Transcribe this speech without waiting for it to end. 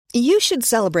You should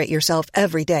celebrate yourself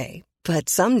every day, but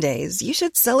some days you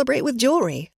should celebrate with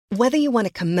jewelry. Whether you want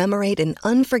to commemorate an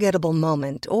unforgettable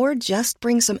moment or just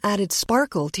bring some added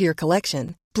sparkle to your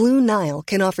collection, Blue Nile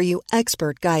can offer you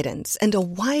expert guidance and a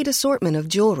wide assortment of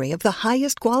jewelry of the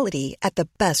highest quality at the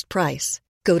best price.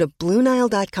 Go to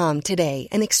BlueNile.com today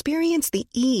and experience the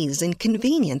ease and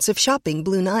convenience of shopping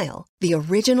Blue Nile, the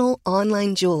original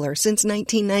online jeweler since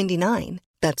 1999.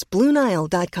 That's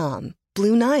BlueNile.com.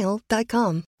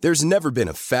 BlueNile.com. There's never been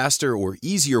a faster or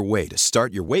easier way to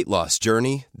start your weight loss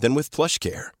journey than with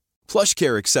PlushCare.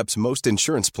 PlushCare accepts most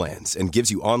insurance plans and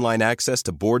gives you online access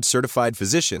to board-certified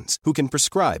physicians who can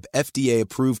prescribe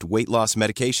FDA-approved weight loss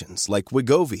medications like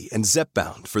Wegovy and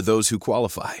Zepbound for those who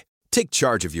qualify. Take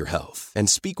charge of your health and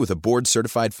speak with a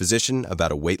board-certified physician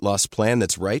about a weight loss plan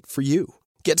that's right for you.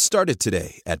 Get started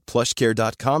today at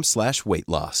plushcare.com/weight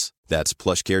loss. That's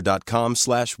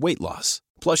plushcare.com/weight loss.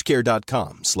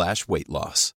 plushcare.com/weight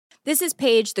loss. This is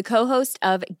Paige, the co-host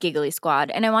of Giggly Squad,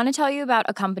 and I want to tell you about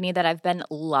a company that I've been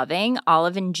loving,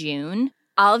 Olive & June.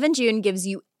 Olive & June gives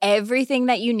you everything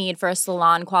that you need for a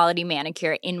salon-quality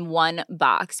manicure in one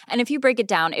box. And if you break it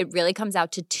down, it really comes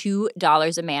out to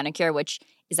 $2 a manicure, which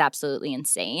is absolutely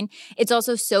insane. It's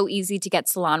also so easy to get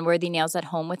salon-worthy nails at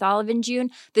home with Olive & June.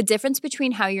 The difference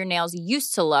between how your nails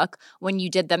used to look when you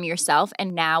did them yourself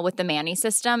and now with the Mani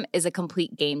system is a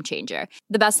complete game changer.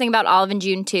 The best thing about Olive &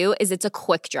 June, too, is it's a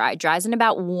quick dry. Dries in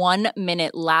about 1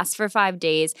 minute, lasts for 5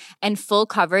 days, and full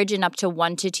coverage in up to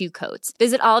 1 to 2 coats.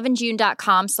 Visit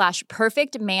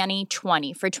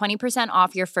oliveandjune.com/perfectmani20 for 20%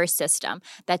 off your first system.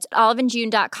 That's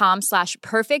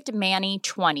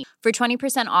oliveandjune.com/perfectmani20 for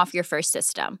 20% off your first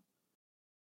system.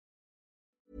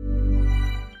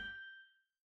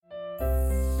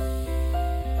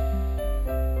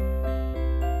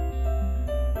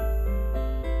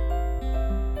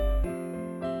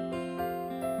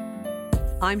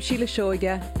 I'm Sheila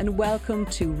Shoiga, and welcome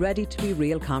to Ready to Be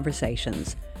Real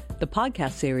Conversations, the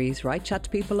podcast series where I chat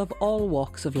to people of all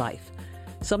walks of life.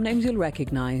 Some names you'll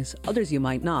recognise, others you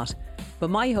might not, but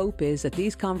my hope is that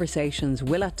these conversations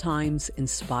will at times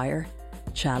inspire,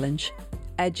 challenge,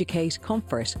 educate,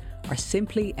 comfort, or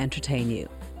simply entertain you.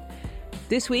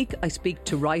 This week I speak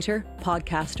to writer,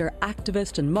 podcaster,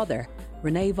 activist and mother,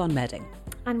 Renee Von Medding.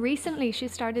 And recently she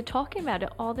started talking about it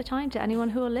all the time to anyone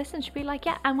who will listen. She'd be like,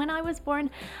 yeah, and when I was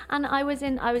born and I was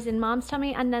in mom's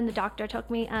tummy, and then the doctor took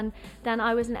me, and then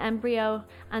I was an embryo,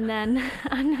 and then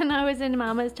I was in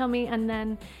mama's tummy, and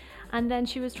then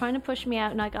she was trying to push me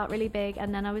out and I got really big,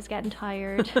 and then I was getting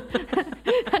tired.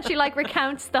 And she like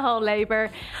recounts the whole labour,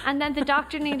 and then the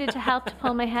doctor needed to help to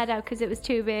pull my head out because it was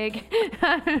too big.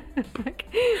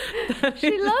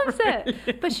 She loves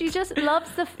it, but she just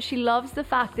loves the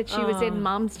fact that she was in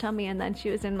mom's tummy and then she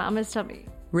was in mama's tummy.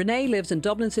 Renee lives in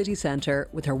Dublin city centre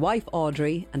with her wife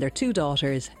Audrey and their 2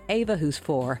 daughters, Ava who's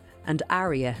 4 and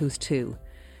Aria who's 2.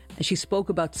 And she spoke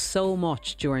about so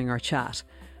much during our chat.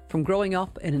 From growing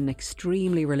up in an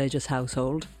extremely religious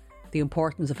household, the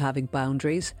importance of having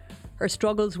boundaries, her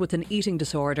struggles with an eating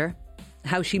disorder,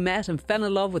 how she met and fell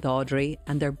in love with Audrey,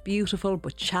 and their beautiful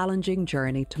but challenging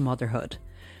journey to motherhood.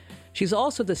 She's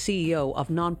also the CEO of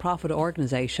non-profit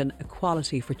organisation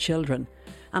Equality for Children,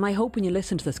 and I hope when you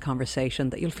listen to this conversation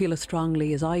that you'll feel as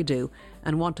strongly as I do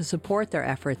and want to support their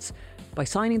efforts by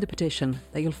signing the petition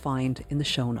that you'll find in the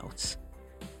show notes.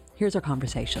 Here's our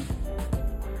conversation.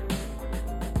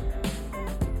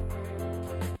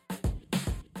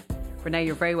 Renee,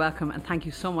 you're very welcome, and thank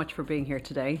you so much for being here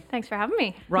today. Thanks for having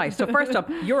me. Right, so first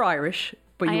up, you're Irish,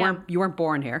 but you weren't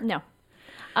born here. No.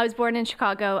 I was born in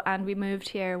Chicago and we moved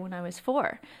here when I was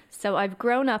 4. So I've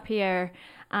grown up here,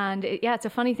 and it's a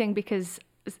funny thing because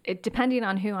depending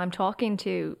on who I'm talking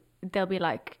to, they'll be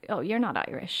like, oh, you're not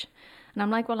Irish. And I'm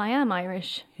like, well, I am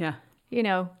Irish. Yeah. You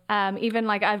know, even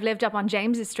like I've lived up on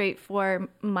James's Street for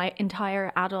my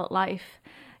entire adult life.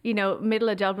 You know, middle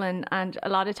of Dublin, and a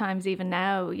lot of times even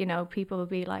now, you know, people will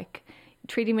be like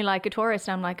treating me like a tourist.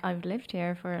 I'm like, I've lived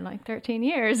here for like 13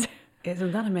 years.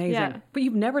 Isn't that amazing? Yeah. But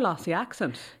you've never lost the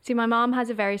accent. See, my mom has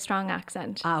a very strong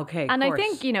accent. Ah, okay, and of course. I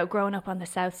think, you know, growing up on the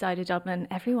south side of Dublin,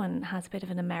 everyone has a bit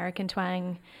of an American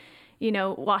twang. You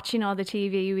know, watching all the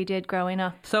TV we did growing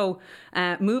up. So,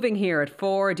 moving here at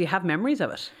 4, do you have memories of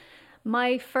it?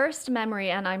 My first memory,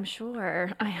 and I'm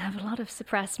sure I have a lot of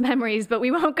suppressed memories, but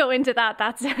we won't go into that.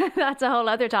 That's a whole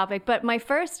other topic. But my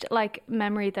first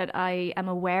memory that I am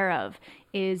aware of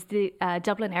is the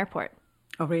Dublin airport.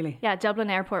 Oh, really? Yeah, Dublin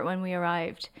airport when we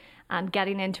arrived and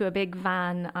getting into a big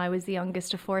van. I was the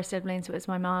youngest of 4 siblings. It was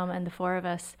my mom and the 4 of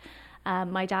us.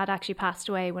 My dad actually passed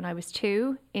away when I was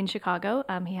 2 in Chicago.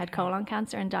 He had colon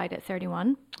cancer and died at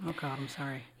 31. Oh God, I'm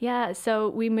sorry. Yeah, so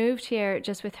we moved here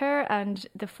just with her and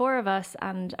the 4 of us,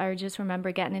 and I just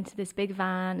remember getting into this big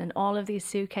van and all of these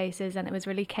suitcases, and it was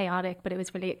really chaotic, but it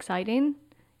was really exciting.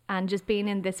 And just being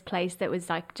in this place that was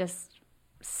like just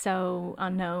so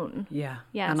unknown. Yeah.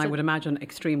 Yeah. And I so would imagine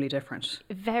extremely different.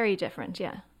 very different,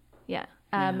 yeah. Yeah.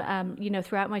 You know,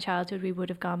 throughout my childhood, we would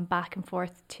have gone back and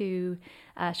forth to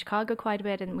Chicago quite a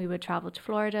bit, and we would travel to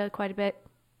Florida quite a bit.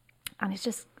 And it's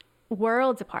just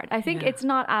worlds apart. I think it's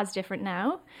not as different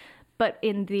now, but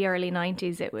in the early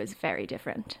 90s, it was very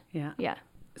different. Yeah. Yeah.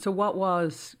 So what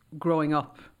was growing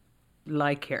up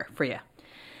like here for you?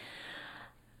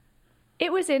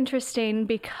 It was interesting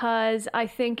because I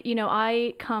think, you know,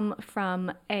 I come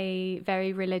from a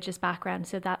very religious background,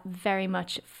 so that very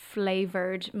much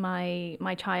flavoured my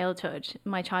childhood.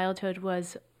 My childhood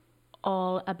was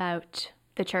all about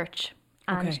the church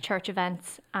and church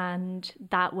events, and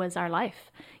that was our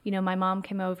life. You know, my mom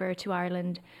came over to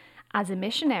Ireland as a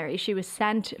missionary. She was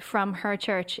sent from her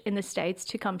church in the States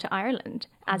to come to Ireland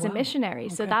as a missionary.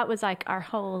 So that was like our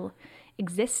whole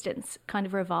existence kind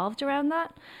of revolved around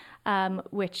that.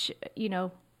 Which, you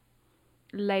know,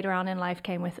 later on in life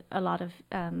came with a lot of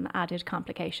added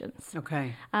complications.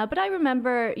 Okay. But I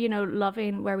remember, you know,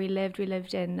 loving where we lived. We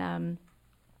lived in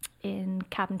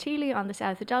Cabinteely on the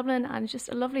south of Dublin, and just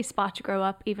a lovely spot to grow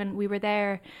up. Even we were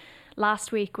there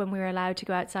last week when we were allowed to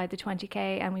go outside the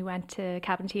 20k, and we went to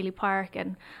Cabinteely Park,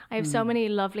 and I have so many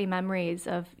lovely memories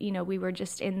of, you know, we were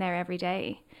just in there every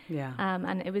day. Yeah.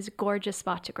 And it was a gorgeous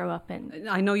spot to grow up in.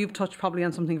 I know you've touched probably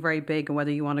on something very big and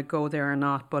whether you want to go there or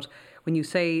not, but when you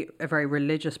say a very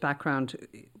religious background,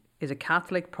 is it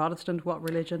Catholic, Protestant, what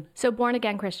religion? So born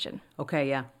again Christian. Okay,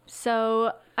 yeah.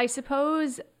 So I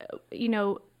suppose, you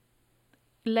know,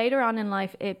 later on in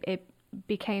life, it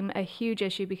became a huge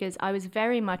issue because I was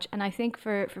very much, and I think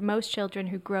for most children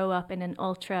who grow up in an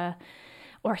ultra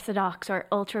orthodox or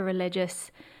ultra religious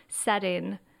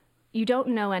setting, you don't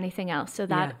know anything else. So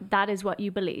that is what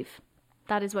you believe.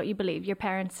 That is what you believe. Your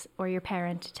parents or your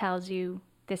parent tells you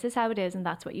this is how it is, and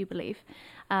that's what you believe.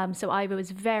 So I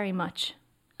was very much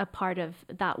a part of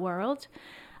that world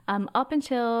up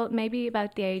until maybe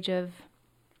about the age of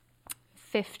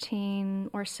 15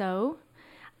 or so.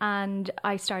 And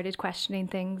I started questioning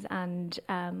things, and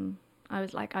I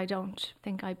was like, I don't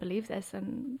think I believe this,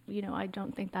 and, you know, I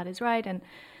don't think that is right. And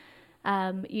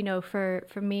you know, for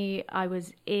me, I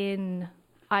was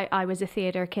a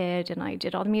theatre kid, and I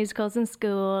did all the musicals in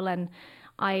school, and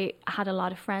I had a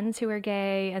lot of friends who were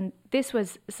gay, and this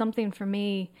was something for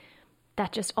me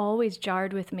that just always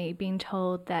jarred with me, being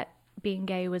told that being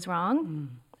gay was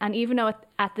wrong. And even though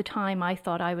at the time I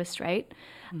thought I was straight,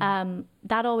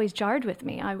 that always jarred with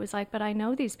me. I was like, but I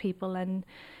know these people, and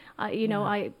you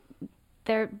know,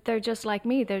 they're just like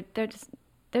me.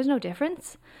 There's no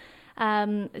difference.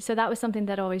 So that was something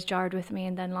that always jarred with me,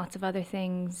 and then lots of other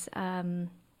things. And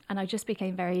I just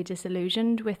became very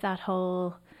disillusioned with that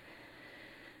whole,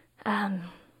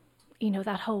 you know,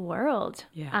 that whole world.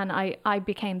 Yeah. And I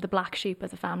became the black sheep of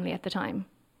the family at the time,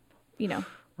 you know.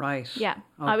 Right. Yeah.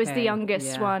 Okay. I was the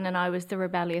youngest one, and I was the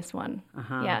rebellious one.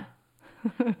 Yeah.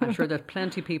 I'm sure there's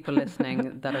plenty of people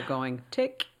listening that are going,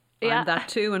 tick, I'm that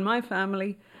too in my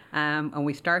family. And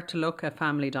we start to look at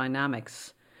family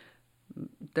dynamics.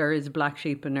 There is black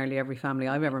sheep in nearly every family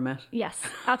I've ever met. Yes,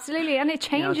 absolutely. And it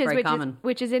changes,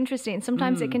 which is interesting.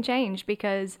 Sometimes it can change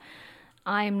because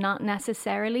I'm not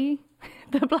necessarily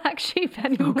the black sheep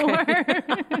anymore.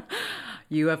 Okay.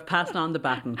 You have passed on the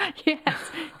baton. Yes,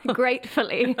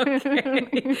 gratefully.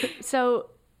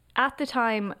 So at the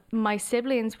time, my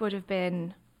siblings would have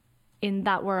been in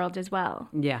that world as well.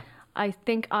 Yeah. I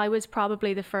think I was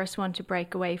probably the first one to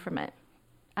break away from it.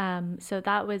 So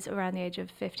that was around the age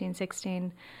of 15,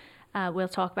 16. We'll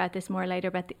talk about this more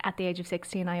later, but at the age of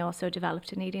 16, I also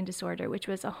developed an eating disorder, which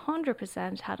was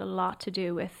 100% had a lot to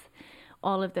do with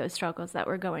all of those struggles that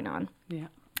were going on. Yeah.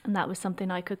 And that was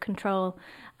something I could control.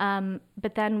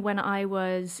 But then when I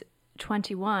was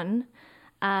 21,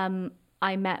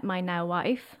 I met my now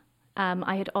wife.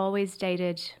 I had always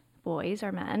dated boys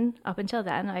or men up until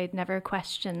then. I had never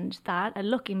questioned that. And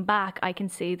looking back, I can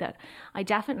see that I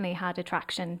definitely had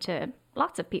attraction to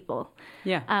lots of people.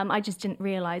 Yeah. I just didn't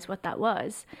realize what that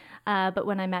was. But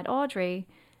when I met Audrey,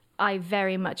 I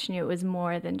very much knew it was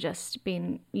more than just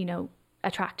being, you know,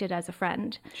 attracted as a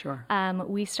friend. Sure.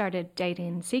 We started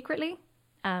dating secretly.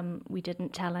 We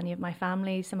didn't tell any of my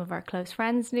family. Some of our close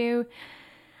friends knew.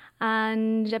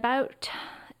 And about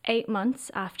 8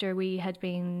 months after we had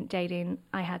been dating,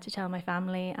 I had to tell my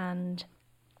family. And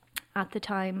at the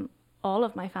time, all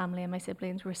of my family and my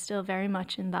siblings were still very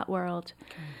much in that world.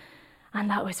 Okay. And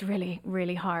that was really,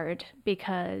 really hard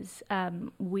because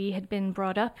we had been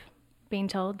brought up being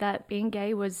told that being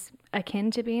gay was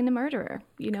akin to being a murderer.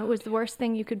 You know, it was the worst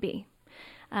thing you could be.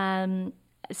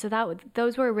 So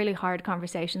those were really hard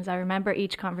conversations. I remember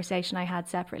each conversation I had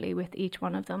separately with each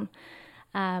one of them.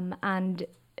 And,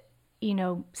 you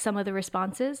know, some of the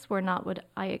responses were not what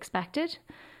I expected.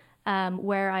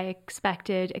 Where I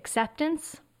expected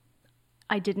acceptance,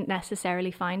 I didn't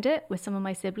necessarily find it with some of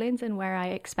my siblings, and where I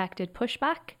expected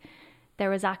pushback, there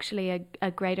was actually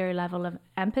a greater level of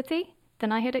empathy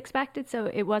than I had expected. So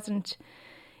it wasn't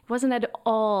at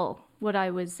all what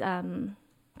I was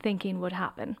thinking would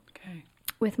happen. Okay.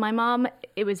 With my mom,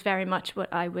 it was very much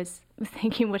what I was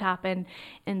thinking would happen,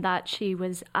 in that she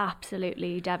was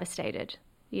absolutely devastated,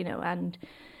 you know, and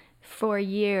for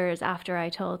years after I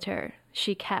told her,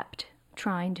 she kept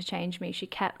trying to change me. She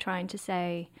kept trying to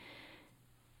say,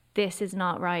 this is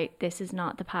not right. This is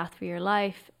not the path for your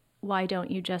life. Why don't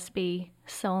you just be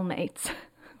soulmates,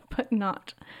 but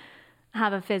not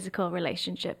have a physical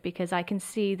relationship? Because I can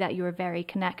see that you're very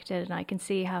connected and I can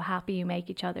see how happy you make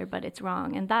each other, but it's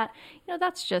wrong. And that, you know,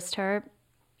 that's just her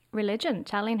religion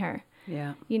telling her.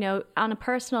 Yeah. You know, on a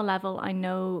personal level, I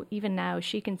know even now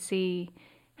she can see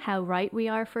how right we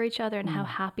are for each other and how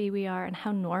happy we are and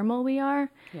how normal we are.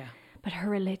 Yeah. But her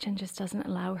religion just doesn't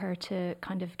allow her to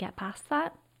kind of get past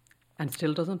that. And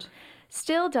still doesn't?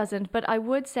 Still doesn't. But I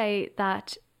would say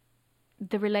that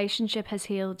the relationship has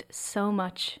healed so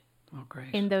much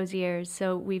in those years.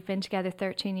 So we've been together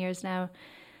 13 years now.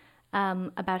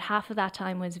 About half of that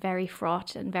time was very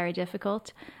fraught and very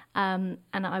difficult. And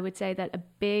I would say that a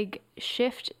big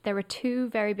shift, there were two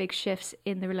very big shifts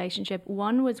in the relationship.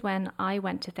 One was when I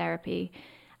went to therapy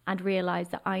and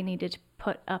realized that I needed to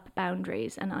put up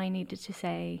boundaries and I needed to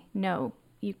say, no,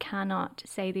 you cannot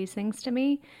say these things to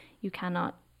me. You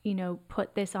cannot, you know,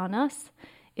 put this on us.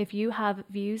 If you have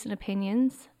views and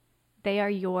opinions, they are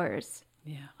yours.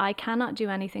 Yeah. I cannot do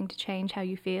anything to change how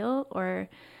you feel or,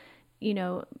 you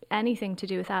know, anything to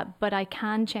do with that, but I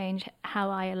can change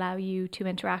how I allow you to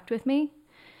interact with me.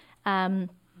 And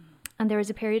there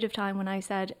was a period of time when I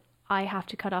said, I have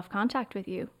to cut off contact with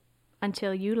you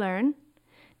until you learn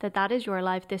that that is your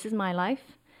life, this is my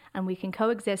life, and we can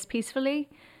coexist peacefully,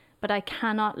 but I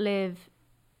cannot live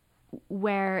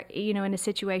where, you know, in a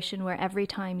situation where every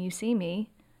time you see me,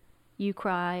 you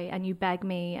cry and you beg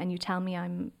me and you tell me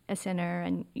I'm a sinner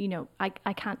and, you know, I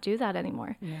can't do that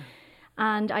anymore. Yeah.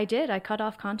 And I did. I cut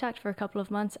off contact for a couple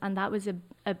of months, and that was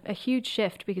a huge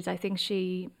shift because I think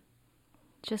she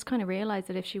just kind of realized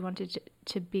that if she wanted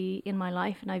to be in my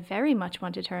life, and I very much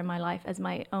wanted her in my life as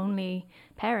my only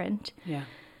parent,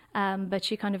 but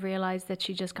she kind of realized that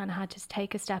she just kind of had to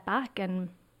take a step back and,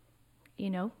 you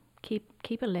know,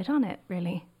 keep a lid on it,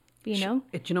 really, you know?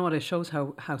 Do you know what? It shows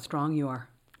how strong you are.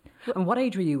 And what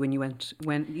age were you when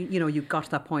you know, you got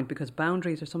to that point? Because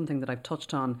boundaries are something that I've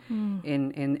touched on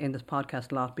in this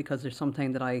podcast a lot, because there's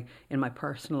something that I, in my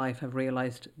personal life, have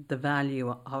realised the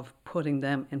value of putting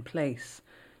them in place.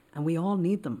 And we all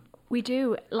need them. We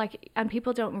do. And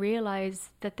people don't realise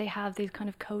that they have these kind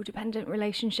of codependent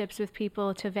relationships with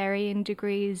people to varying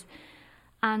degrees.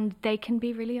 And they can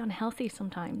be really unhealthy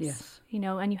sometimes. Yes. You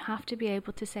know, and you have to be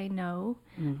able to say no.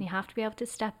 And you have to be able to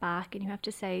step back, and you have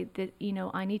to say that, you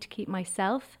know, I need to keep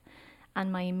myself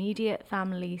and my immediate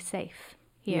family safe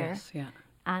here. Yes, yeah.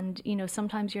 And, you know,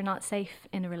 sometimes you're not safe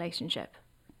in a relationship,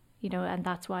 you know, and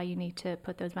that's why you need to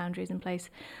put those boundaries in place.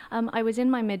 I was in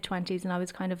my mid-20s and I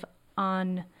was kind of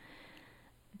on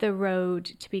the road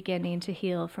to beginning to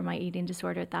heal from my eating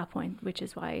disorder at that point, which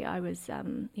is why I was,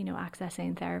 you know,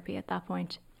 accessing therapy at that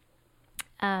point.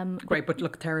 Great, but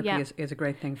look, therapy is a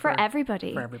great thing for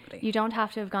everybody. For everybody. You don't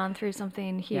have to have gone through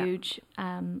something huge.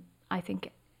 Yeah. I think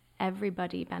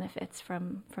everybody benefits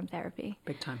from therapy.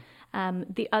 Big time.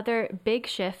 The other big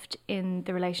shift in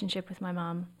the relationship with my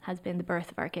mom has been the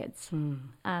birth of our kids.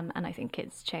 And I think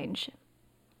kids change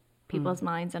people's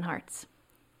minds and hearts.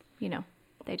 You know,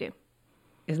 they do.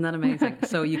 Isn't that amazing?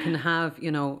 So you can have,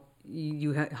 you know,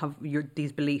 you have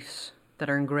these beliefs that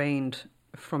are ingrained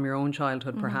from your own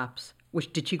childhood, perhaps.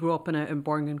 Which, did she grow up in a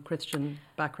born-again Christian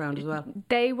background as well?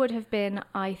 They would have been,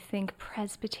 I think,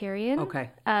 Presbyterian.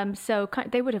 Okay. So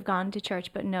they would have gone to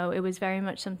church, but no, it was very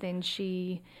much something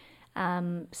she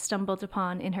stumbled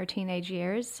upon in her teenage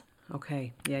years.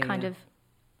 Okay. Kind of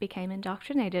became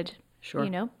indoctrinated. Sure. You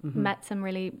know, met some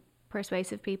really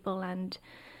persuasive people, and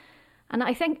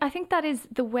I think that is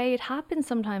the way it happens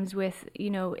sometimes with, you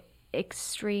know,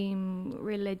 extreme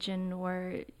religion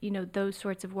or, you know, those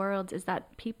sorts of worlds, is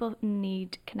that people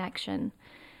need connection.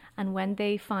 And when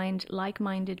they find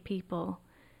like-minded people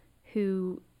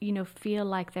who, you know, feel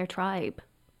like their tribe,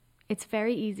 it's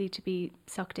very easy to be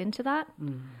sucked into that,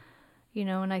 you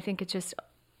know, and I think it's just,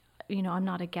 you know, I'm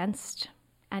not against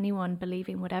anyone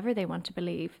believing whatever they want to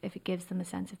believe if it gives them a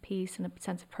sense of peace and a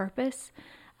sense of purpose.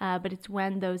 But it's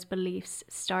when those beliefs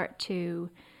start to,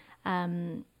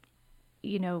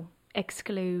 you know,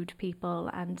 exclude people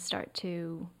and start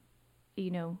to,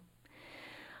 you know,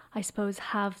 I suppose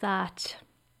have that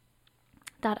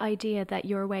idea that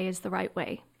your way is the right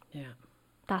way. Yeah.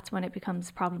 That's when it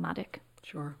becomes problematic.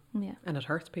 Sure. Yeah. And it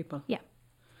hurts people. Yeah.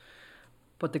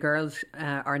 But the girls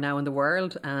are now in the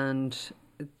world, and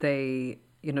they,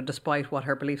 you know, despite what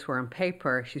her beliefs were on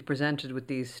paper, she's presented with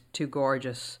these two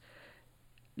gorgeous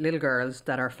little girls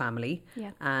that are family.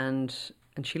 Yeah. And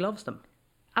she loves them.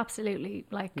 Absolutely.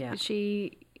 Like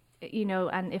she, you know,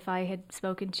 and if I had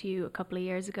spoken to you a couple of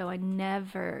years ago, I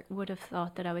never would have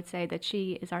thought that I would say that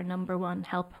she is our number one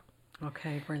help.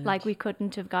 Okay, brilliant. Like we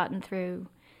couldn't have gotten through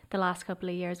the last couple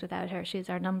of years without her. She's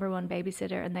our number one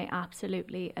babysitter, and they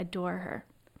absolutely adore her.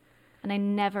 And I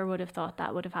never would have thought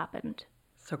that would have happened.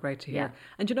 So great to hear. Yeah.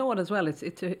 And you know what as well, it's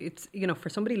you know, for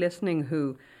somebody listening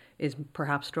who is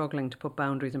perhaps struggling to put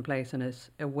boundaries in place and is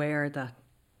aware that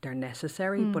they're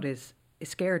necessary, but is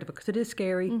scared of it, because it is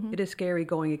scary. It is scary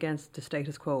going against the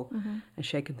status quo and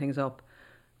shaking things up.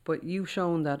 But you've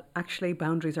shown that actually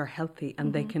boundaries are healthy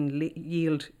and they can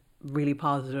yield really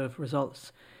positive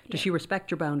results. Does she respect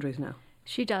your boundaries now?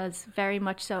 She does, very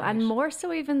much so. Right. And more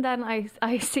so even than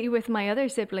I see with my other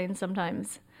siblings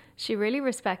sometimes. She really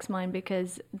respects mine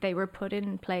because they were put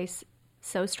in place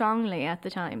so strongly at the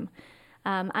time.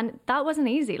 And that wasn't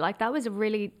easy. Like, that was a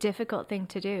really difficult thing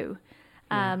to do.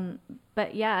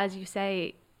 But yeah, as you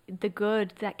say, the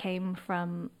good that came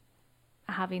from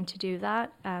having to do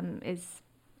that is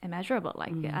immeasurable.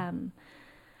 Like,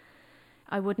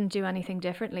 I wouldn't do anything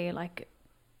differently. Like,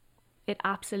 it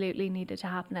absolutely needed to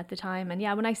happen at the time. And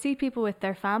yeah, when I see people with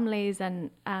their families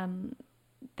and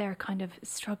they're kind of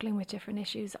struggling with different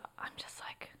issues, I'm just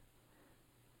like,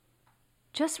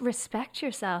 just respect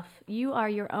yourself. You are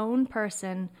your own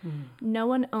person. No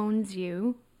one owns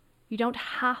you. You don't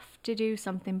have to do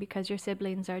something because your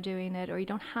siblings are doing it, or you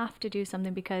don't have to do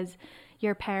something because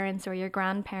your parents or your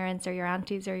grandparents or your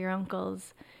aunties or your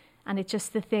uncles, and it's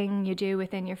just the thing you do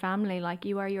within your family. Like,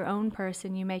 you are your own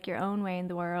person. You make your own way in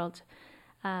the world.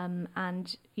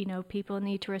 And, you know, people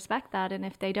need to respect that. And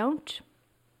if they don't,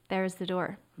 there's the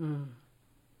door.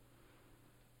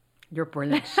 You're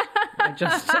brilliant. I'm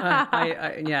just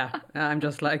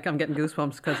like, I'm getting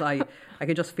goosebumps because I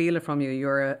can just feel it from you.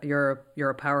 You're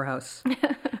a powerhouse.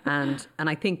 and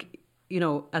I think, you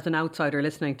know, as an outsider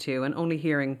listening to you and only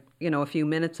hearing, you know, a few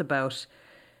minutes about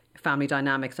family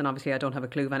dynamics, and obviously I don't have a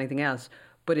clue of anything else,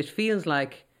 but it feels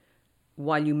like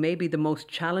while you may be the most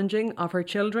challenging of her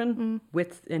children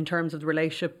in terms of the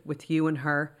relationship with you and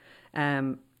her,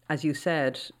 as you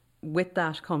said, with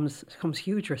that comes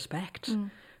huge respect,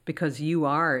 because you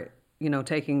are, you know,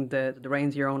 taking the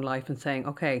reins of your own life and saying,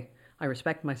 okay, I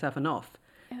respect myself enough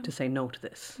to say no to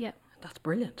this. Yeah. That's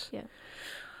brilliant. Yeah.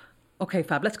 Okay,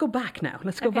 Fab, let's go back now.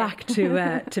 Let's go back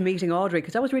to meeting Audrey,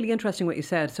 because that was really interesting what you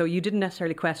said. So you didn't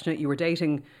necessarily question it. You were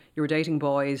dating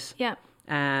boys. Yeah.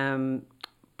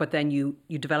 But then you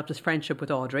developed this friendship with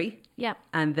Audrey. Yeah.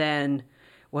 And then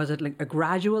was it like a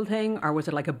gradual thing, or was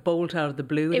it like a bolt out of the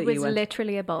blue? It was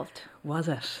literally a bolt. Was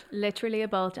it? Literally a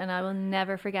bolt, and I will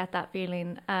never forget that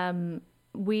feeling.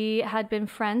 We had been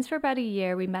friends for about a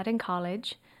year. We met in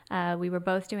college. We were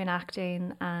both doing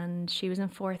acting, and she was in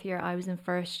fourth year, I was in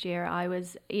first year. I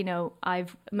was, you know,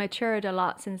 I've matured a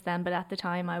lot since then, but at the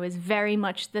time I was very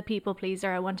much the people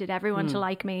pleaser. I wanted everyone to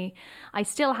like me. I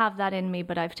still have that in me,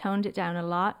 but I've toned it down a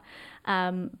lot.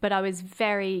 But I was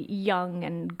very young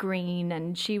and green,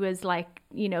 and she was like,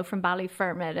 you know, from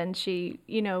Ballyfermot, and she,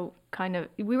 you know,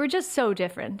 we were just so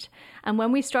different. And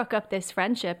when we struck up this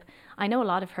friendship, I know a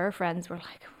lot of her friends were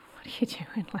like, what are you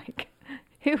doing? Like,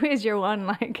 who is your one?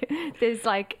 Like, this,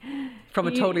 like, from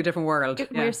a totally different world.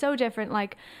 We're so different.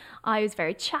 Like, I was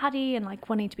very chatty and like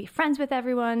wanting to be friends with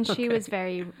everyone. She was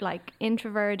very like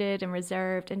introverted and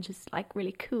reserved and just like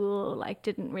really cool. Like,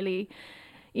 didn't really,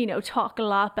 you know, talk a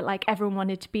lot, but like everyone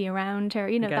wanted to be around her.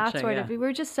 You know, that sort of. We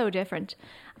were just so different.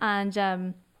 And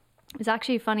it was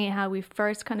actually funny how we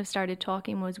first kind of started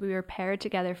talking was we were paired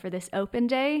together for this open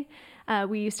day.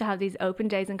 We used to have these open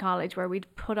days in college where we'd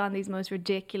put on these most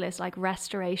ridiculous like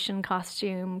restoration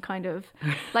costume kind of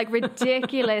like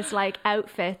ridiculous like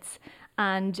outfits.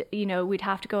 And, you know, we'd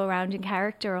have to go around in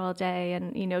character all day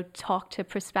and, you know, talk to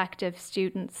prospective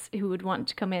students who would want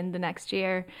to come in the next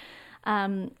year.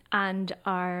 And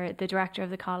the director of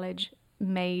the college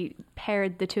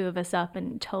paired the two of us up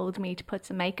and told me to put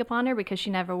some makeup on her because she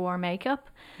never wore makeup.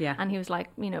 Yeah. And he was like,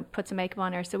 put some makeup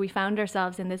on her. So we found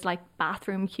ourselves in this like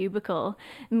bathroom cubicle,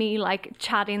 me like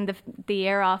chatting the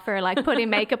ear off her, like putting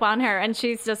makeup on her, and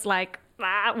she's just like,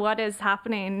 what is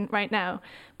happening right now?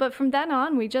 But from then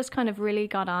on, we just kind of really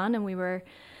got on, and we were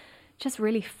just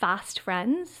really fast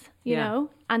friends, you know,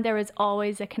 and there was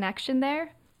always a connection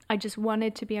there. I just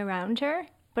wanted to be around her,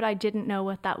 but I didn't know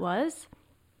what that was.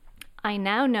 I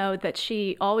now know that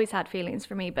she always had feelings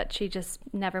for me, but she just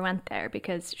never went there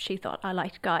because she thought I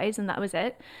liked guys and that was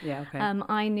it. Yeah, okay.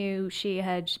 I knew she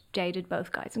had dated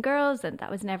both guys and girls, and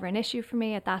that was never an issue for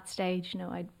me at that stage.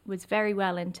 I was very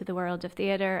well into the world of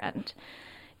theatre, and,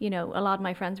 a lot of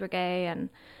my friends were gay,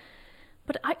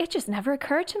 but it just never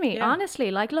occurred to me,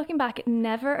 honestly. Like, looking back, it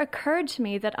never occurred to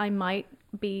me that I might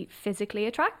be physically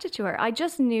attracted to her. I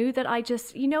just knew that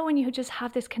when you just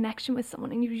have this connection with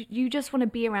someone and you just want to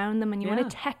be around them and you want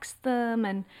to text them,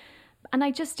 and I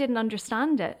just didn't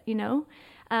understand it,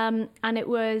 and it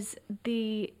was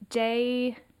the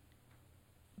day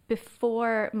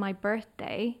before my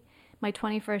birthday, my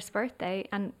 21st birthday,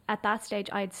 and at that stage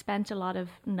I had spent a lot of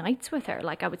nights with her,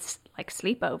 like I would like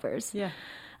sleepovers. Yeah.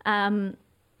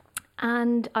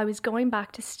 And I was going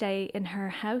back to stay in her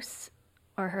house,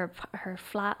 or her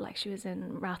flat, like she was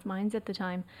in Rathmines at the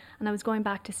time, and I was going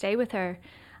back to stay with her,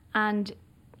 and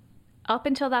up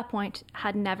until that point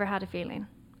had never had a feeling.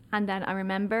 And then I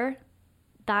remember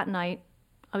that night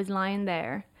I was lying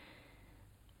there,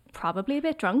 probably a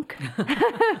bit drunk,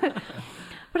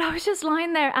 but I was just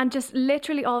lying there, and just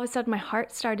literally all of a sudden my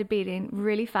heart started beating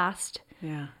really fast.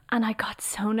 Yeah. And I got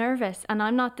so nervous, and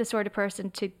I'm not the sort of person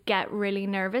to get really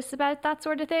nervous about that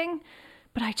sort of thing.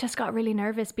 But I just got really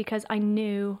nervous because I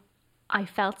knew I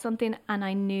felt something, and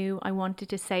I knew I wanted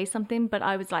to say something, but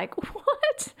I was like,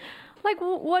 what? Like,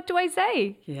 what do I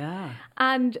say? Yeah.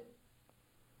 And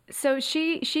so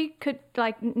she could,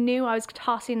 like, knew I was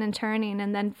tossing and turning,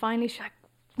 and then finally she's like,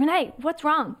 Renee, what's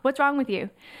wrong? What's wrong with you?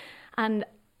 And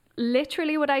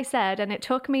literally what I said, and it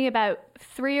took me about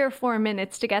 3 or 4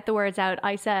 minutes to get the words out,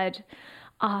 I said,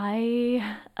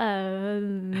 I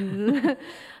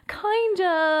kind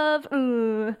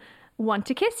of want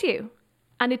to kiss you.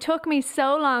 And it took me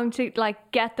so long to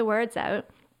like get the words out.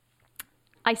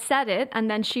 I said it, and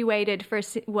then she waited for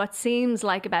what seems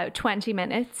like about 20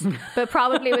 minutes, but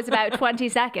probably was about 20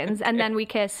 seconds. And then we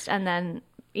kissed, and then,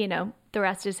 the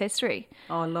rest is history.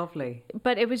 Oh, lovely.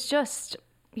 But it was just,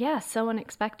 so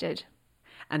unexpected.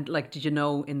 And like, did you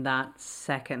know in that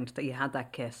second that you had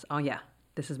that kiss, oh yeah,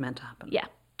 this is meant to happen? Yeah.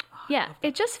 Yeah,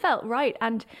 it just felt right.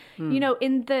 And,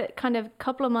 in the kind of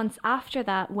couple of months after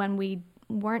that, when we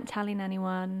weren't telling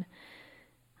anyone,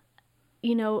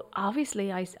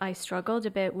 obviously I struggled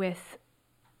a bit with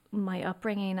my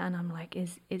upbringing, and I'm like,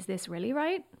 is this really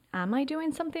right? Am I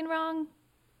doing something wrong?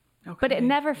 Okay. But it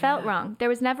never felt wrong. There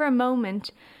was never a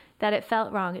moment that it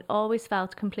felt wrong. It always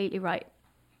felt completely right,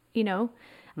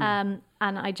 And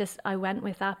I went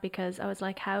with that because I was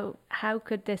like, how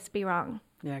could this be wrong?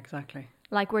 Yeah, exactly.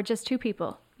 Like, we're just two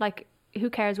people. Like, who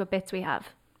cares what bits we have?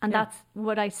 And that's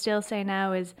what I still say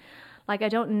now is, like, I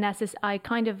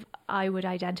would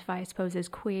identify, I suppose, as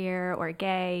queer or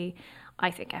gay.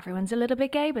 I think everyone's a little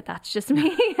bit gay, but that's just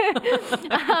me.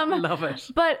 Love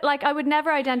it. But, like, I would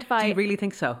never identify... Do you really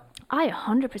think so? I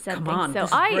 100% think so.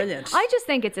 This is brilliant. I just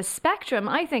think it's a spectrum.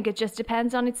 I think it just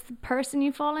depends on it's the person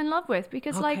you fall in love with.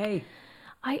 Because, like...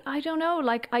 I don't know,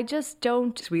 like, I just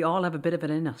don't... So we all have a bit of it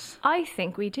in us. I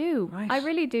think we do. Right. I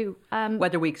really do.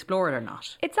 Whether we explore it or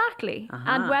not. Exactly.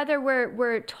 And whether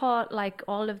we're taught, like,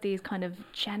 all of these kind of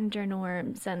gender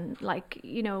norms and, like,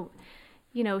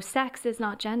 sex is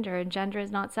not gender and gender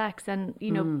is not sex. And,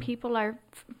 people are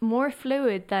more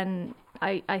fluid than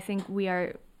I think we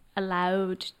are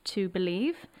allowed to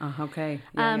believe. Okay.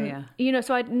 Yeah.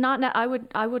 So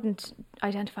I wouldn't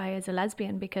identify as a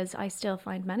lesbian because I still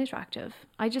find men attractive.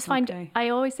 I just find I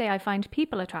always say I find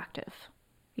people attractive.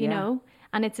 You know,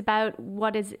 and it's about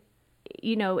what is,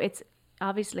 it's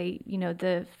obviously,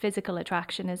 the physical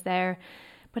attraction is there,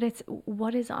 but it's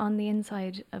what is on the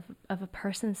inside of a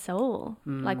person's soul.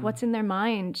 Like, what's in their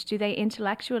mind? Do they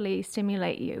intellectually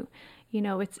stimulate you?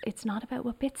 It's not about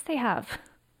what bits they have.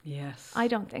 Yes. I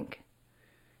don't think.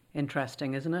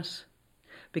 Interesting, isn't it?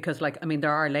 Because, like, I mean,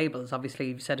 there are labels. Obviously,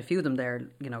 you've said a few of them there,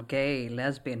 gay,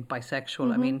 lesbian,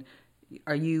 bisexual. I mean,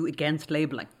 are you against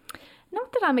labelling?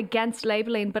 Not that I'm against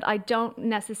labelling, but I don't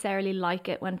necessarily like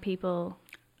it when people...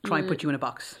 Try and put you in a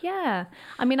box. Yeah.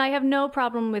 I mean, I have no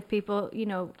problem with people,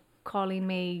 calling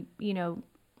me,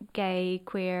 gay,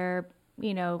 queer,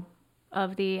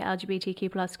 of the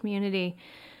LGBTQ plus community.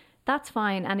 that's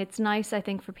fine. And it's nice, I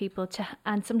think, for people to,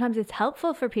 and sometimes it's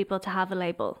helpful for people to have a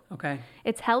label. Okay.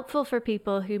 It's helpful for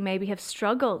people who maybe have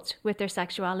struggled with their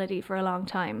sexuality for a long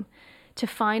time to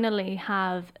finally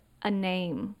have a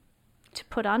name to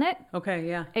put on it. Okay,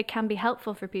 yeah. It can be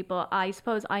helpful for people. I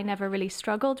suppose I never really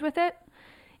struggled with it.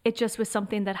 It just was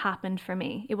something that happened for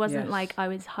me. It wasn't like I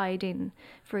was hiding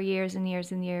for years and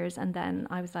years and years, and then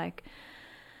I was like,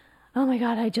 oh my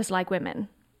God, I just like women.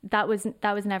 That was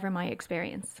never my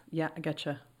experience. Yeah, I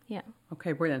getcha. Yeah.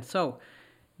 Okay, brilliant. So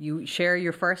you share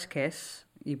your first kiss.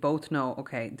 You both know,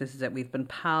 okay, this is it. We've been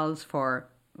pals for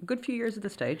a good few years at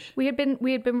this stage. We had been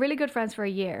really good friends for a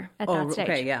year at that stage.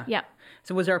 Okay, yeah. Yeah.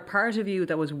 So was there a part of you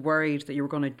that was worried that you were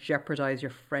going to jeopardize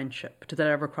your friendship? Did that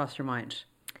ever cross your mind?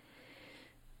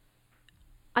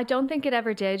 I don't think it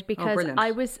ever did, because brilliant.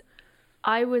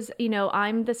 I was, you know,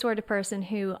 I'm the sort of person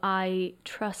who I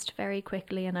trust very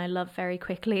quickly and I love very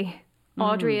quickly.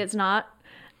 Audrey is not.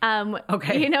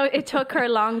 Okay. You know, it took her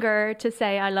longer to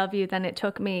say I love you than it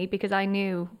took me, because I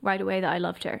knew right away that I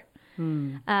loved her.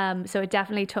 So it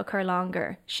definitely took her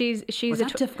longer. She's Was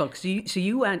that difficult? So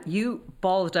you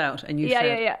bawled out and you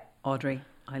said, Audrey,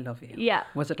 I love you. Yeah.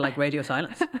 Was it like radio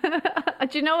silence?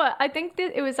 Do you know what? I think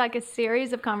that it was like a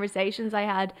series of conversations I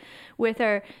had with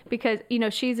her, because, you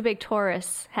know, she's a big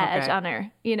Taurus head on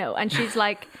her, you know, and she's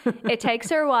like, it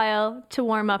takes her a while to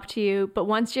warm up to you, but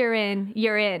once you're in,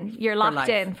 you're locked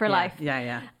in for life.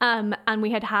 Yeah. And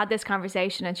we had this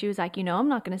conversation, and she was like, you know, I'm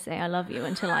not going to say I love you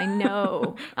until I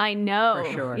know.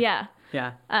 For sure. Yeah.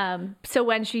 Yeah. So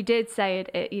when she did say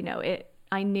it,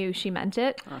 I knew she meant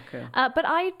it. Okay. But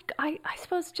I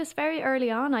suppose just very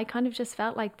early on, I kind of just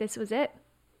felt like this was it.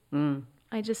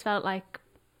 I just felt like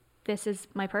this is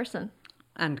my person.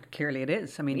 And clearly it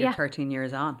is. I mean, you're 13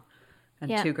 years on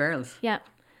and 2 girls. Yeah.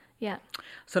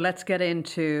 So let's get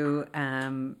into,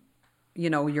 you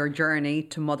know, your journey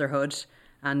to motherhood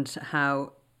and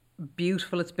how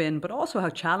beautiful it's been, but also how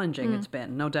challenging it's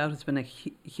been. No doubt it's been a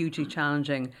hugely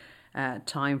challenging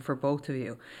time for both of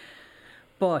you.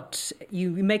 But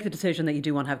you make the decision that you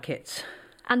do want to have kids.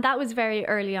 And that was very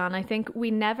early on. I think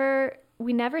we never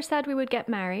said we would get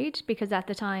married, because at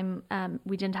the time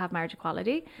we didn't have marriage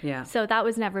equality. Yeah. So that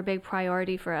was never a big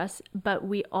priority for us, but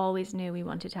we always knew we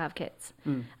wanted to have kids.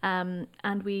 And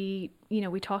we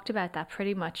talked about that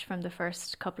pretty much from the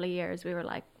first couple of years. We were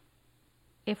like,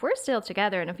 if we're still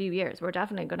together in a few years, we're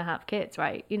definitely going to have kids,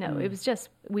 right? You know, it was just,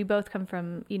 we both come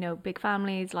from, you know, big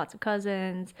families, lots of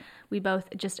cousins. We both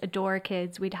just adore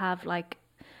kids. We'd have like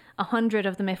 100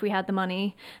 of them if we had the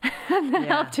money and the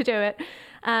help to do it.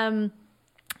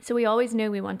 So we always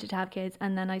knew we wanted to have kids.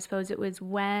 And then I suppose it was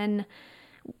when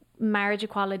marriage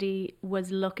equality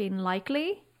was looking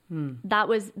likely, that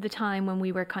was the time when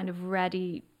we were kind of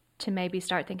ready to maybe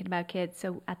start thinking about kids.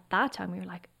 So at that time we were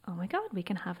like, oh my God, we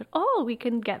can have it all. We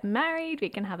can get married. We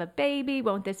can have a baby.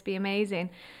 Won't this be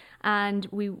amazing? And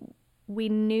we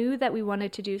knew that we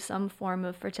wanted to do some form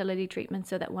of fertility treatment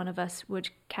so that one of us would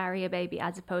carry a baby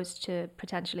as opposed to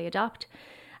potentially adopt.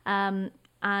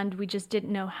 And we just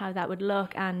didn't know how that would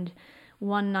look. And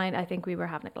one night, I think we were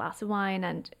having a glass of wine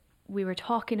and we were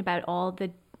talking about all the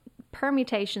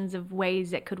permutations of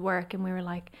ways it could work. And we were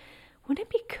like, wouldn't it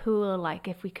be cool, like,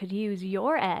 if we could use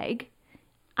your egg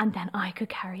and then I could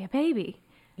carry a baby?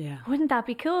 Yeah. Wouldn't that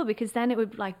be cool? Because then it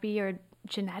would like be your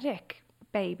genetic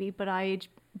baby, but I'd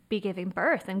be giving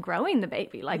birth and growing the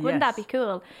baby. Like, wouldn't that be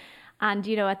cool? And,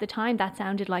 you know, at the time that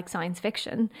sounded like science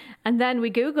fiction. And then we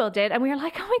Googled it and we were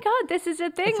like, oh my God, this is a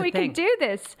thing. We can do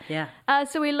this. Yeah.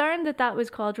 So we learned that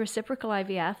was called reciprocal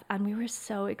IVF. And we were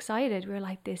so excited. We were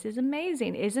like, this is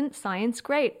amazing. Isn't science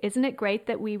great? Isn't it great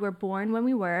that we were born when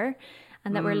we were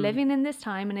and that we're living in this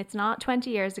time and it's not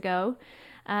 20 years ago?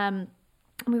 And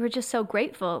we were just so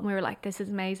grateful. And we were like, this is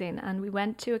amazing. And we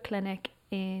went to a clinic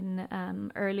in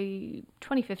early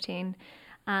 2015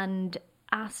 and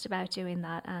asked about doing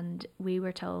that, and we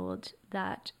were told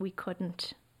that we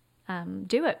couldn't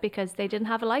do it because they didn't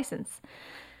have a license,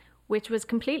 which was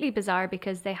completely bizarre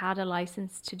because they had a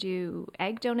license to do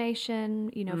egg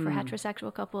donation, you know, for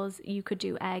heterosexual couples. You could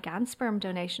do egg and sperm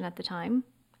donation at the time,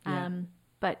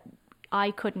 but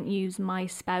I couldn't use my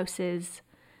spouse's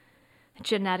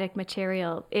genetic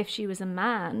material. If she was a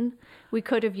man, we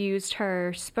could have used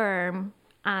her sperm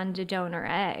and a donor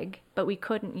egg, but we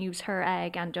couldn't use her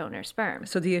egg and donor sperm.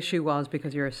 So the issue was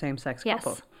because you're a same-sex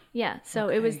couple? Yeah. So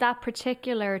it was that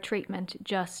particular treatment,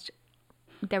 just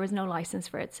there was no license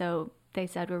for it. So they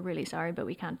said, we're really sorry, but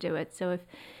we can't do it. So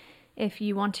if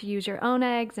you want to use your own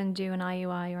eggs and do an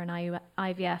IUI or an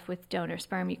IVF with donor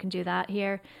sperm, you can do that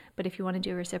here. But if you want to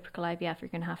do reciprocal IVF, you're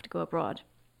going to have to go abroad.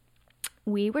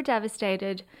 We were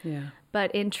devastated. Yeah.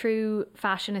 But in true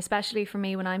fashion, especially for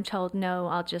me, when I'm told no,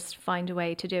 I'll just find a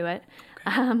way to do it.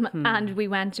 And we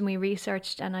went and we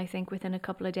researched, and I think within a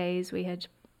couple of days we had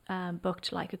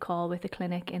booked like a call with a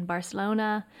clinic in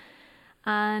Barcelona,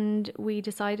 and we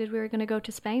decided we were going to go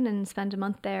to Spain and spend a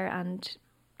month there and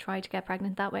try to get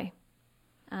pregnant that way.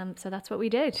 So that's what we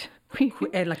did.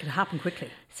 Like it happened quickly.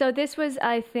 So this was,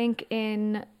 I think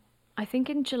in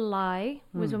July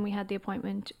was when we had the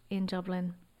appointment in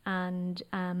Dublin, and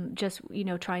just, you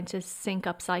know, trying to sync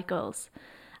up cycles,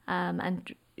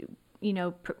 and, you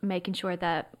know, making sure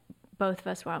that both of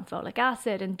us were on folic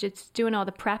acid and just doing all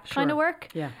the prep kind of work.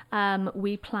 Yeah.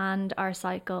 We planned our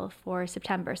cycle for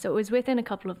September. So it was within a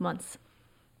couple of months.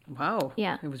 Wow.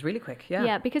 Yeah. It was really quick. Yeah.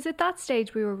 Yeah, because at that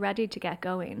stage we were ready to get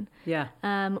going. Yeah.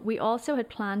 We also had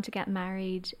planned to get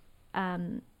married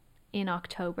in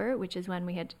October, which is when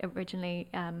we had originally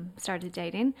started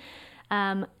dating.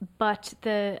 But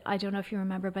I don't know if you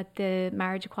remember, but the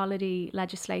marriage equality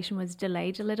legislation was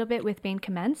delayed a little bit with being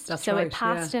commenced. That's so right, it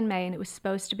passed in May and it was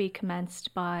supposed to be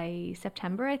commenced by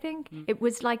September, I think. It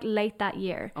was like late that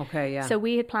year. Okay, yeah. So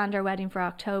we had planned our wedding for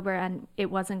October and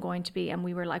it wasn't going to be, and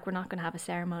we were like, we're not going to have a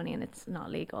ceremony and it's not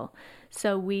legal.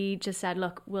 So we just said,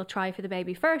 look, we'll try for the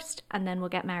baby first and then we'll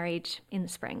get married in the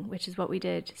spring, which is what we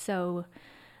did. So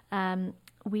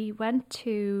we went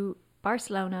to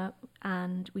Barcelona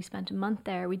and we spent a month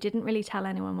there. We didn't really tell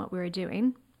anyone what we were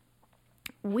doing.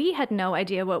 We had no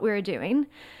idea what we were doing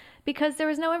because there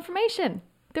was no information.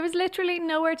 There was literally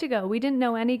nowhere to go. We didn't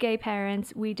know any gay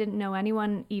parents. We didn't know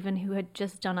anyone even who had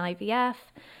just done IVF.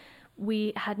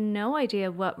 We had no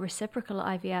idea what reciprocal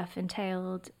IVF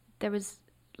entailed. There was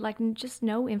like just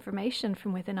no information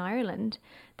from within Ireland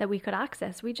that we could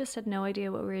access. We just had no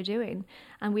idea what we were doing.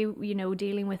 And we, you know,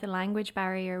 dealing with a language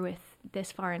barrier with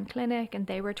this foreign clinic, and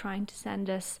they were trying to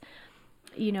send us,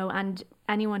 you know, and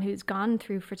anyone who's gone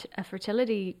through a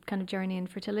fertility kind of journey and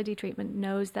fertility treatment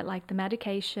knows that like the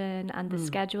medication and the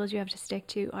schedules you have to stick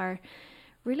to are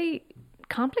really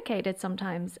complicated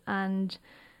sometimes. And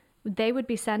they would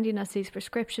be sending us these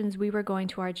prescriptions. We were going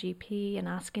to our GP and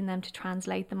asking them to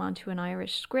translate them onto an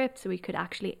Irish script so we could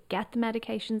actually get the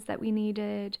medications that we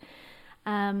needed.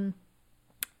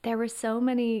 There were so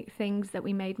many things that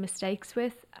we made mistakes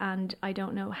with, and I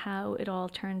don't know how it all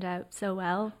turned out so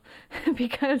well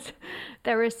because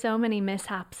there were so many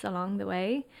mishaps along the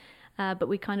way, but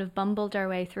we kind of bumbled our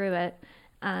way through it,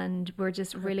 and we're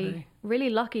just really,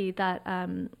 really lucky that,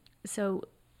 so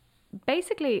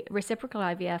basically reciprocal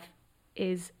IVF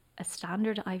is a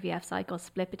standard IVF cycle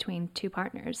split between two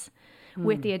partners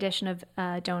with the addition of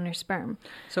donor sperm.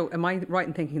 So am I right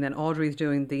in thinking then Audrey's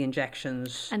doing the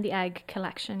injections and the egg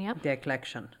collection, yep. The egg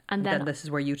collection. And then this is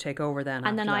where you take over then.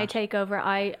 And then after I that. take over.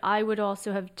 I would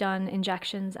also have done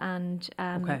injections and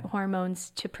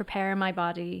hormones to prepare my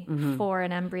body for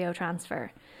an embryo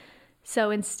transfer.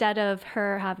 So instead of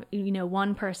her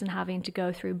one person having to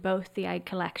go through both the egg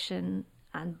collection,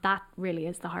 and that really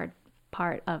is the hard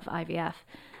part of IVF,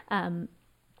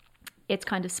 it's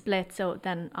kind of split. So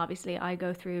then obviously I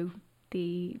go through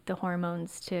the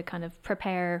hormones to kind of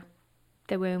prepare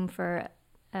the womb for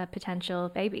a potential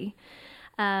baby.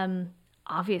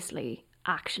 Obviously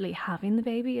actually having the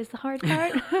baby is the hard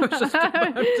part.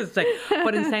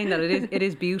 But in saying that, it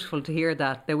is beautiful to hear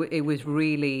that. It was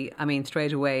really, I mean,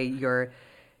 straight away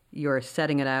you're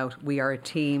setting it out. We are a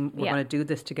team. We're going to do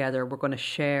this together. We're going to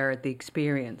share the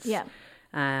experience. Yeah.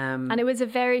 And it was a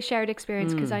very shared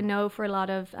experience because I know for a lot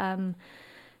of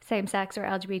same-sex or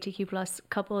LGBTQ plus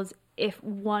couples, if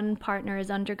one partner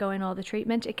is undergoing all the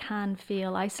treatment, it can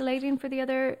feel isolating for the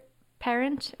other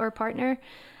parent or partner.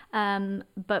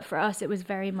 But for us, it was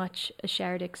very much a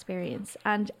shared experience.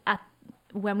 And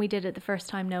when we did it the first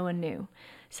time, no one knew.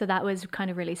 So that was kind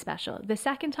of really special. The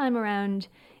second time around,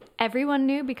 everyone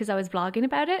knew because I was blogging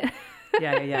about it.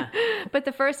 Yeah. But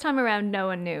the first time around, no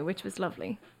one knew, which was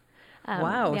lovely.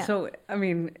 Wow. Yeah. So, I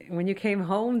mean, when you came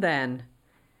home then,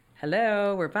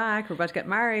 hello, we're back, we're about to get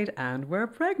married and we're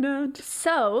pregnant.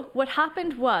 So what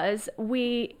happened was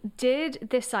we did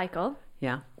this cycle.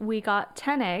 Yeah. We got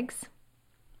 10 eggs.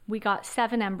 We got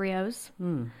 7 embryos.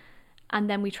 And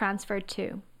then we transferred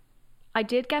 2. I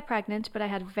did get pregnant, but I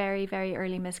had very, very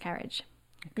early miscarriage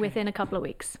within a couple of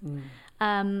weeks. We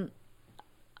kind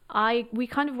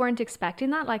of weren't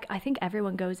expecting that. Like, I think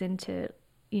everyone goes into,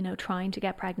 trying to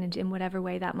get pregnant in whatever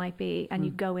way that might be. And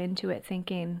you go into it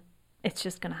thinking it's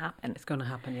just going to happen. It's going to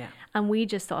happen, yeah. And we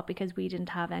just thought because we didn't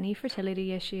have any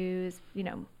fertility issues,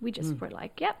 we just were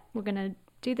like, yep, we're going to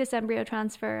do this embryo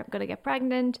transfer. I'm going to get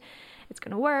pregnant. It's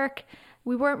going to work.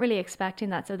 We weren't really expecting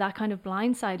that. So that kind of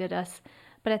blindsided us.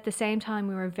 But at the same time,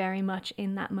 we were very much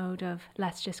in that mode of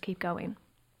let's just keep going.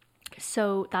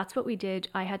 So that's what we did.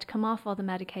 I had to come off all the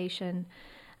medication,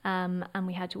 and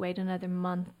we had to wait another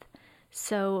month.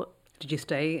 So did you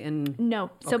stay in? No.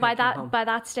 So Okay, by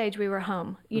that stage we were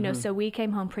home. You know, so we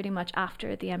came home pretty much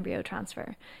after the embryo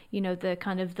transfer. You know, the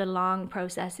kind of the long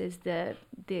process is the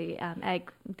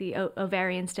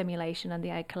ovarian stimulation and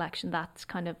the egg collection. That's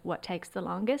kind of what takes the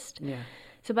longest. Yeah.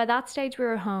 So by that stage we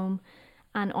were home,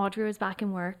 and Audrey was back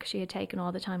in work. She had taken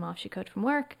all the time off she could from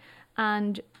work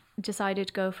and decided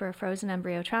to go for a frozen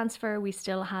embryo transfer. We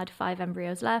still had 5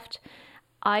 embryos left.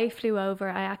 I flew over.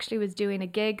 I actually was doing a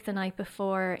gig the night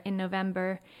before in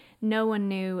November. No one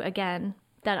knew, again,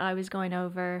 that I was going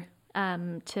over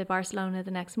to Barcelona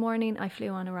the next morning. I flew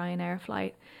on a Ryanair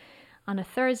flight on a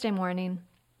Thursday morning,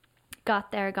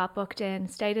 got there, got booked in,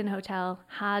 stayed in a hotel,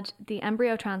 had the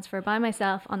embryo transfer by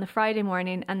myself on the Friday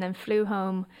morning, and then flew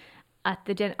home at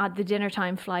the dinner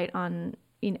time flight on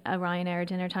a Ryanair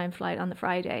dinner time flight on the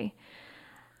Friday.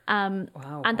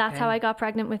 Wow, and that's okay. how I got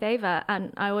pregnant with Ava.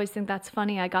 And I always think that's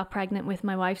funny. I got pregnant with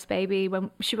my wife's baby when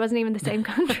she wasn't even the same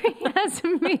country as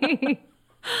me.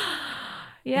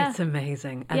 Yeah. It's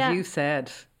amazing. As you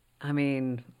said, I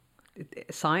mean,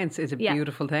 science is a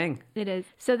beautiful thing. It is.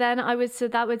 So then that was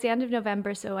the end of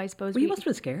November. So I suppose you must have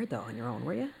been scared though on your own,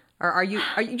 were you? Or are you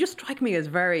just strike me as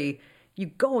very, you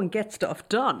go and get stuff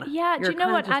done. Yeah, You're do you know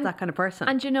kind what? of just that kind of person.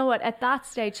 And do you know what? At that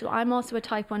stage, so I'm also a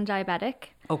type 1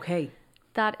 diabetic. Okay.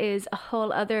 That is a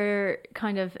whole other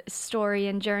kind of story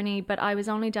and journey, but I was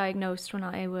only diagnosed when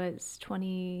I was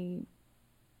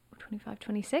 25,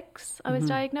 26. I was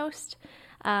diagnosed,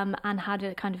 and had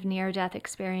a kind of near-death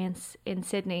experience in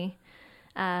Sydney.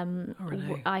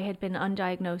 Really? I had been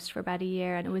undiagnosed for about a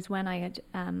year, and it was when I had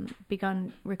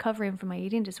begun recovering from my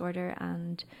eating disorder,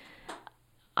 and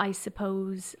I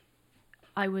suppose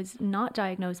I was not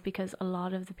diagnosed because a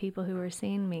lot of the people who were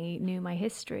seeing me knew my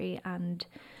history, and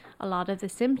a lot of the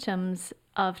symptoms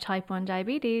of type 1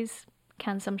 diabetes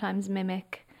can sometimes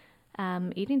mimic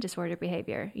eating disorder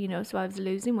behavior, you know. So I was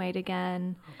losing weight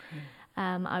again. Okay.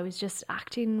 I was just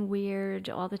acting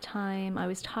weird all the time. I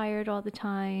was tired all the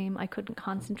time. I couldn't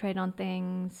concentrate on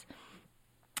things.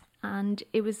 And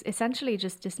it was essentially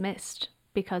just dismissed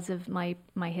because of my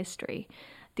history.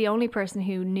 The only person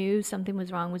who knew something was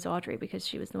wrong was Audrey, because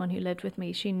she was the one who lived with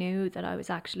me. She knew that I was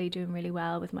actually doing really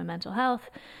well with my mental health.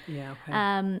 Yeah, okay.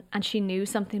 And she knew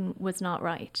something was not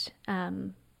right.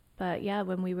 But yeah,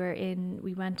 when we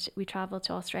traveled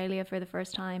to Australia for the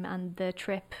first time, and the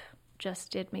trip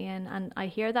just did me in. And I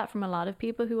hear that from a lot of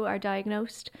people who are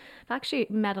diagnosed. I've actually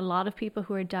met a lot of people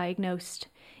who are diagnosed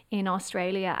in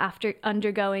Australia after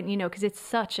undergoing, you know, because it's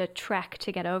such a trek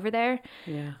to get over there.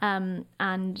 Yeah.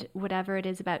 And whatever it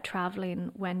is about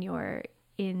traveling when you're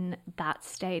in that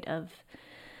state of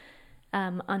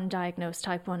undiagnosed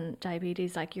type 1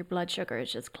 diabetes, like your blood sugar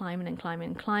is just climbing and climbing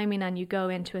and climbing, and you go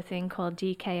into a thing called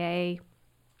DKA,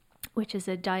 which is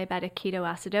a diabetic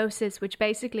ketoacidosis, which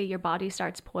basically your body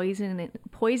starts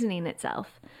poisoning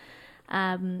itself.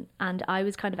 And I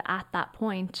was kind of at that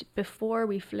point before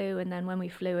we flew, and then when we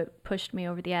flew, it pushed me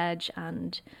over the edge,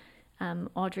 and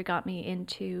Audrey got me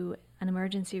into an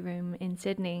emergency room in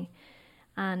Sydney,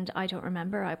 and I don't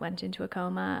remember. I went into a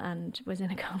coma and was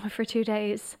in a coma for 2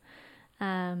 days.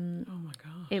 Oh my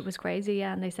God. It was crazy,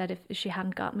 yeah. And they said if she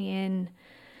hadn't got me in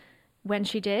when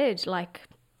she did, like,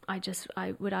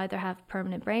 I would either have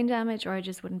permanent brain damage or I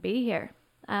just wouldn't be here.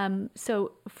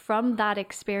 So from that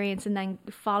experience, and then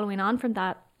following on from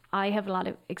that, I have a lot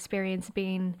of experience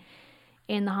being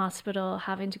in the hospital,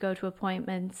 having to go to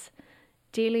appointments,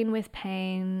 dealing with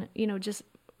pain, you know, just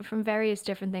from various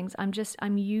different things.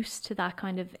 I'm used to that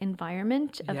kind of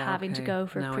environment of having to go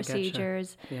for now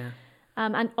procedures. Yeah.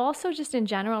 And also just in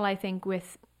general, I think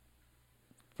with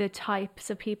the types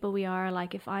of people we are,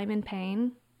 like if I'm in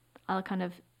pain, I'll kind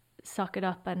of suck it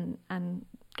up and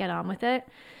get on with it.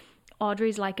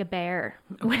 Audrey's like a bear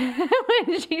when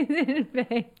she's in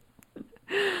pain.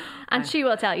 And she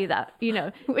will tell you that, you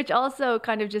know, which also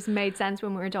kind of just made sense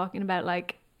when we were talking about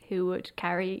like who would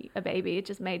carry a baby. It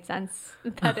just made sense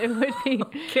that it would be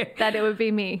that it would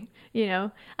be me, you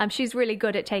know. She's really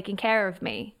good at taking care of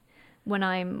me when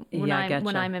I'm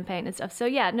in pain and stuff. So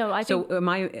yeah, no, I think. So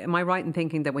am I right in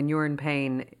thinking that when you're in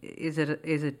pain, is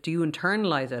it do you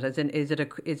internalize it? As in, is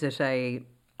it a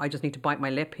I just need to bite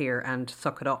my lip here and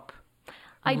suck it up,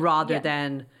 rather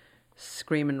than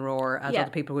scream and roar as other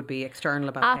people would be external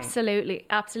about pain?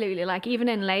 Absolutely. Like even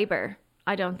in labour,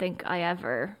 I don't think I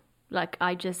ever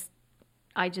I just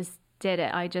did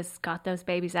it. I just got those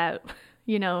babies out.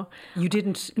 You know. You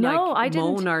didn't. No, I didn't.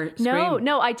 Moan or scream?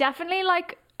 No. I definitely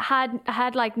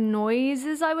had like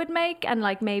noises I would make, and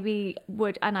like maybe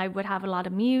I would have a lot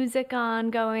of music on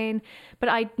going, but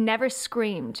I never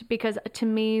screamed, because to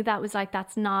me that was like,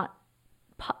 that's not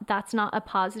a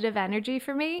positive energy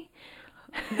for me.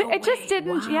 It just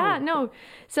didn't. Wow. Yeah, no.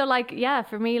 So like, yeah,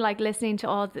 for me, like listening to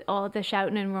all the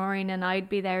shouting and roaring, and I'd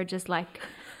be there just like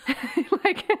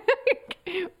like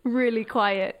really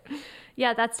quiet.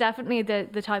 Yeah, that's definitely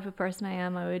the type of person I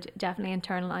am. I would definitely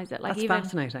internalize it. Like, that's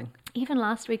fascinating. Even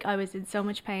last week I was in so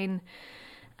much pain.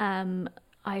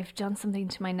 I've done something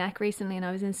to my neck recently, and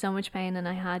I was in so much pain, and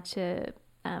I had to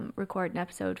record an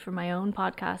episode for my own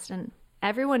podcast, and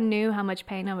everyone knew how much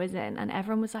pain I was in, and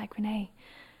everyone was like, Renee,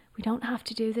 we don't have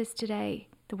to do this today.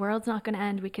 The world's not going to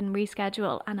end. We can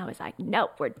reschedule. And I was like, no,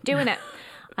 we're doing it.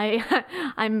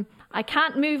 I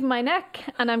can't move my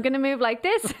neck, and I'm going to move like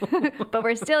this, but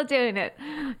we're still doing it.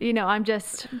 You know,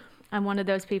 I'm one of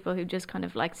those people who just kind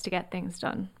of likes to get things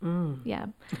done. Yeah.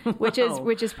 Which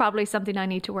is probably something I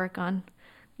need to work on,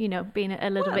 you know, being a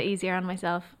little bit easier on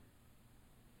myself.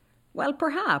 Well,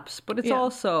 perhaps, but it's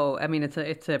also, I mean,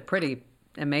 it's a pretty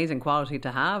amazing quality to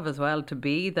have as well, to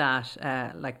be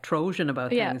that like Trojan about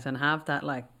things and have that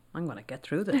like, I'm going to get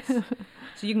through this.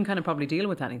 So you can kind of probably deal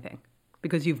with anything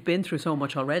because you've been through so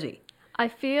much already. I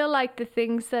feel like the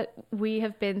things that we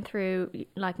have been through,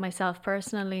 like myself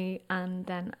personally and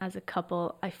then as a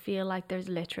couple, I feel like there's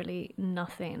literally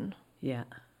nothing. Yeah.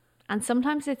 And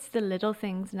sometimes it's the little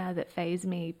things now that faze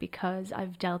me, because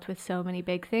I've dealt with so many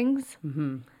big things.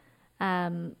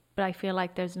 Mm-hmm. But I feel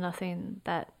like there's nothing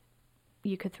that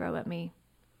you could throw at me.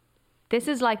 This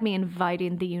is like me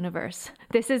inviting the universe.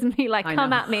 This is me like,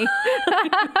 come at me.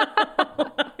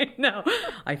 I know.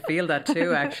 I feel that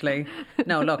too, actually.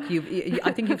 No, look,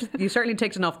 I think you certainly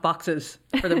ticked enough boxes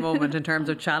for the moment in terms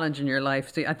of challenge in your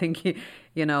life. So I think,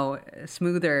 you know,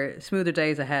 smoother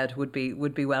days ahead would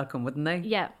be welcome, wouldn't they?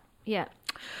 Yeah, yeah.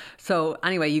 So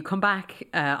anyway, you come back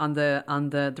on the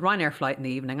Ryanair flight in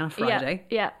the evening on a Friday.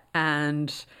 Yeah.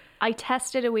 And I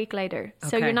tested a week later.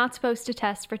 So you're not supposed to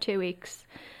test for 2 weeks.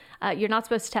 You're not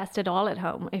supposed to test at all at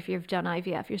home if you've done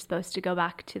IVF. You're supposed to go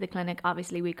back to the clinic.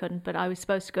 Obviously, we couldn't, but I was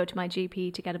supposed to go to my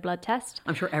GP to get a blood test.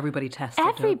 I'm sure everybody tests.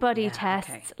 Everybody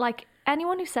tests. Okay. Like,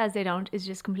 anyone who says they don't is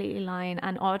just completely lying.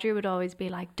 And Audrey would always be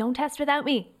like, don't test without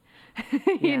me.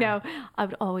 You know, I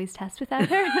would always test without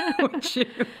her. Would you?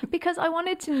 Because I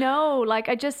wanted to know, like,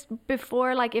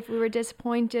 before, like, if we were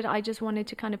disappointed, I just wanted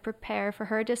to kind of prepare for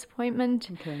her disappointment.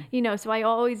 Okay. You know, so I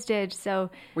always did. So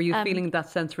were you feeling that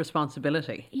sense of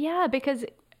responsibility? Yeah, because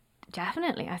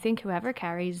definitely, I think whoever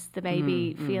carries the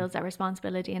baby feels that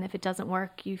responsibility, and if it doesn't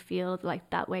work, you feel like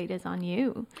that weight is on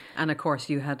you. And of course,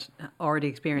 you had already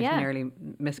experienced an early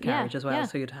miscarriage as well,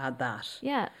 so you'd had that.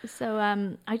 Yeah, so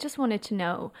I just wanted to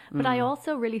know, but I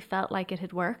also really felt like it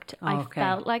had worked. I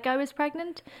felt like I was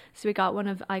pregnant, so I got one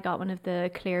of the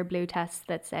clear blue tests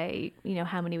that say, you know,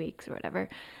 how many weeks or whatever,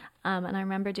 and I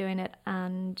remember doing it,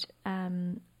 and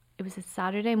it was a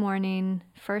Saturday morning,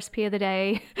 first pee of the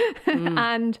day,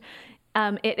 and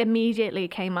it immediately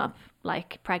came up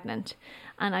like pregnant.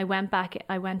 And I went back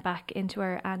into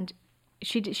her, and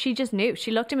she just knew.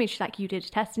 She looked at me. She's like, "You did a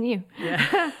test, didn't you?"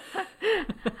 Yeah.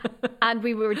 And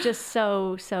we were just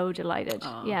so delighted.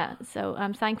 Aww. Yeah. So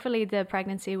thankfully the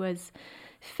pregnancy was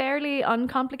fairly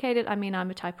uncomplicated. I mean, I'm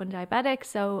a type 1 diabetic,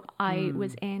 so I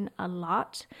was in a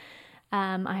lot.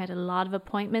 I had a lot of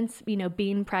appointments. You know,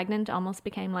 being pregnant almost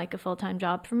became like a full-time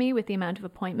job for me with the amount of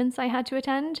appointments I had to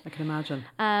attend. I can imagine.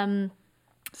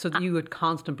 So you had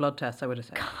constant blood tests, I would have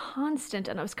said. Constant.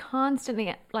 And I was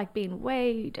constantly like being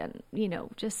weighed and, you know,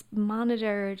 just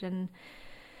monitored. And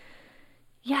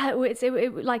yeah, it was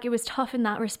tough in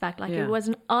that respect. Like it was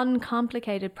an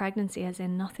uncomplicated pregnancy, as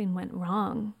in nothing went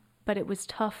wrong. But it was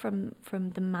tough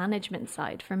from the management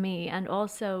side for me. And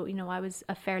also, you know, I was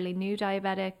a fairly new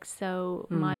diabetic, so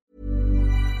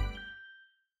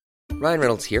Ryan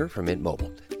Reynolds here from Mint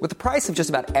Mobile. With the price of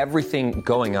just about everything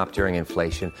going up during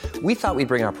inflation, we thought we'd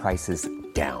bring our prices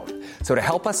down. So to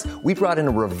help us, we brought in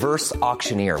a reverse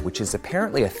auctioneer, which is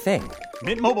apparently a thing.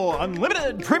 Mint Mobile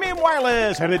Unlimited Premium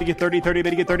Wireless. How to get 30, 30,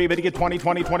 bit to get 30, bit to get 20,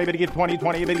 20, 20, bit to get 20,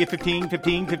 20, bit to get 15,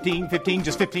 15, 15, 15,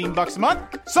 just $15 a month?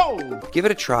 Sold! Give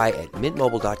it a try at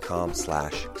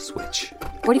mintmobile.com/switch.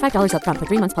 $45 up front for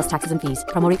 3 months plus taxes and fees.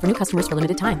 Promo rate for new customers for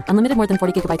limited time. Unlimited more than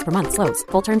 40 gigabytes per month. Slows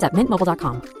full terms at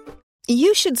mintmobile.com.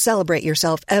 You should celebrate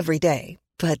yourself every day,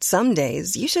 but some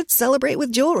days you should celebrate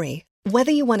with jewelry. Whether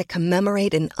you want to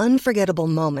commemorate an unforgettable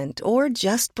moment or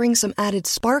just bring some added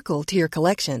sparkle to your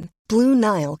collection, Blue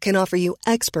Nile can offer you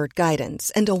expert guidance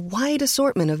and a wide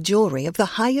assortment of jewelry of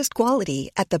the highest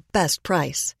quality at the best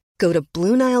price. Go to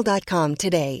BlueNile.com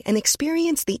today and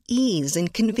experience the ease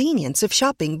and convenience of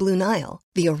shopping Blue Nile,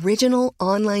 the original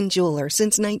online jeweler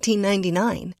since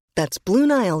 1999. That's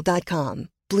BlueNile.com.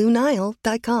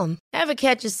 BlueNile.com. Ever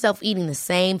catch yourself eating the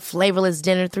same flavorless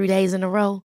dinner 3 days in a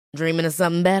row? Dreaming of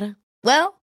something better?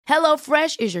 Well,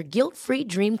 HelloFresh is your guilt-free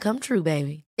dream come true,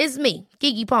 baby. It's me,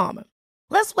 Keke Palmer.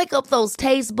 Let's wake up those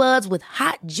taste buds with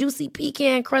hot, juicy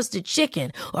pecan-crusted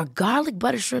chicken or garlic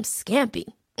butter shrimp scampi.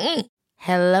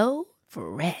 Hello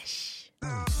Fresh.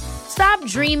 Stop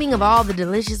dreaming of all the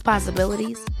delicious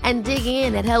possibilities and dig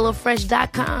in at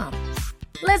HelloFresh.com.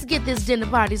 Let's get this dinner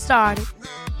party started.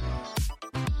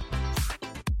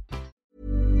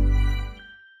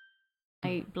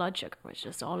 My blood sugar was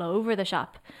just all over the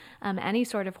shop. Any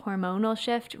sort of hormonal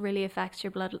shift really affects your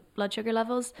blood sugar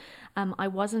levels. I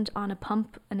wasn't on an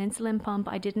insulin pump.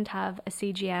 I didn't have a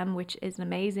CGM, which is an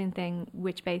amazing thing,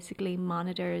 which basically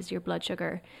monitors your blood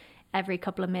sugar every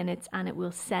couple of minutes, and it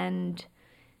will send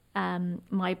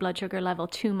my blood sugar level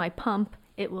to my pump.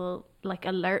 It will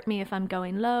alert me if I'm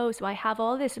going low. So I have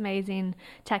all this amazing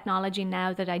technology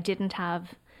now that I didn't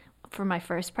have for my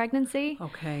first pregnancy.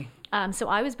 Okay. So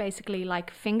I was basically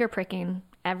finger pricking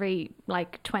every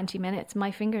 20 minutes.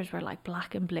 My fingers were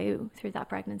black and blue through that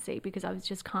pregnancy because I was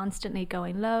just constantly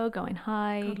going low, going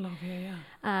high. God love you,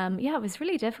 yeah. It was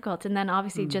really difficult. And then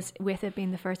obviously just with it being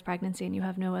the first pregnancy and you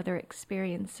have no other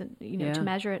experience, to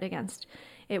measure it against,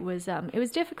 it was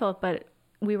difficult, but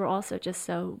we were also just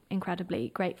so incredibly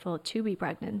grateful to be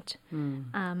pregnant,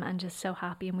 and just so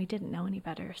happy, and we didn't know any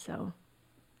better, so...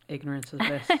 Ignorance is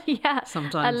bliss. Yeah,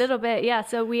 sometimes. A little bit, yeah.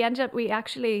 So we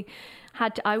actually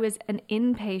I was an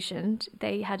inpatient.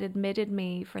 They had admitted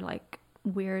me for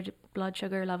weird blood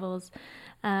sugar levels,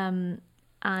 and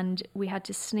we had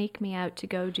to sneak me out to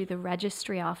go do the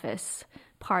registry office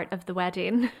part of the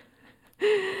wedding.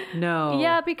 No.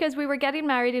 Yeah, because we were getting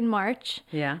married in March.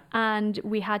 Yeah. And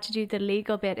we had to do the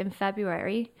legal bit in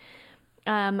February.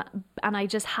 And I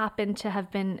just happened to have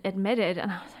been admitted,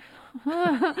 and I was like,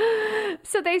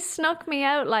 so they snuck me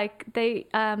out. They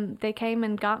came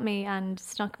and got me and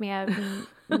snuck me out,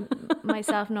 and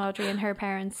myself and Audrey and her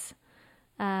parents.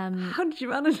 How did you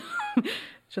manage?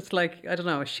 Just I don't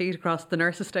know, a sheet across the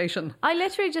nurse's station. I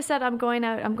literally just said, I'm going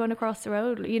out, I'm going across the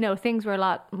road. Things were a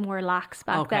lot more lax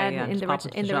back then in the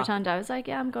rotunda. I was like,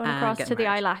 yeah, I'm going across to the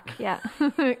ILAC. Yeah,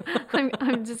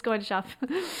 I'm just going to shop.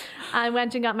 I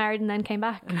went and got married and then came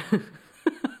back.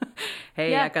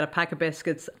 Hey, yeah. I got a pack of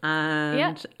biscuits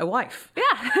and a wife.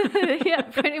 Yeah, yeah,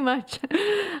 pretty much.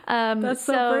 That's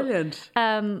so brilliant.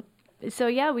 So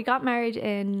yeah, we got married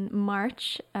in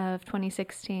March of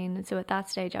 2016. So at that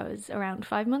stage, I was around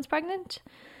 5 months pregnant.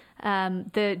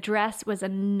 The dress was a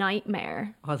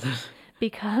nightmare. Was it?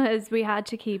 Because we had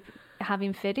to keep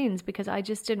having fittings because I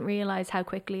just didn't realize how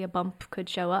quickly a bump could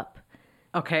show up.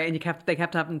 Okay, and they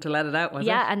kept having to let it out, was it?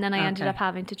 Yeah, and then I ended up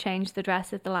having to change the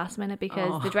dress at the last minute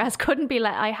because the dress couldn't be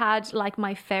I had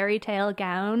my fairy tale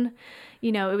gown.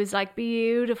 It was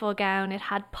beautiful gown. It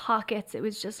had pockets. It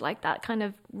was just that kind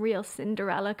of real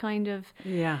Cinderella kind of.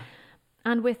 Yeah.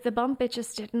 And with the bump, it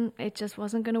just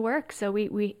wasn't going to work. So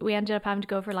we ended up having to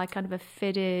go for kind of a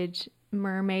fitted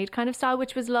mermaid kind of style,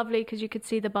 which was lovely because you could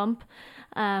see the bump.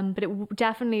 But it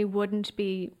definitely wouldn't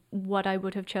be what I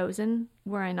would have chosen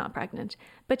were I not pregnant.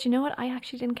 But you know what? I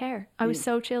actually didn't care. I was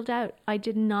so chilled out. I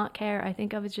did not care. I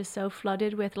think I was just so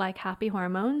flooded with happy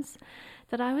hormones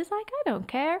that I was I don't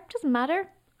care. It doesn't matter.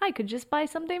 I could just buy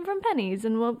something from Penny's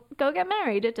and we'll go get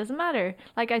married. It doesn't matter.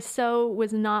 I so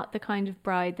was not the kind of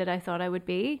bride that I thought I would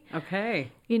be.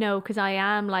 Okay. Because I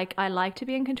am I like to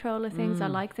be in control of things. I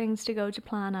like things to go to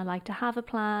plan. I like to have a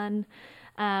plan.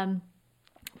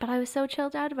 But I was so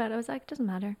chilled out about it. I was like, it doesn't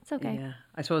matter. It's okay. Yeah.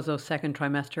 I suppose those second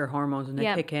trimester hormones, when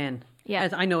they kick in. Yeah.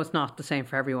 I know it's not the same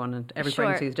for everyone and every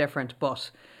pregnancy is different,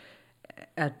 but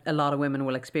a lot of women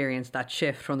will experience that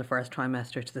shift from the first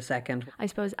trimester to the second. I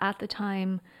suppose at the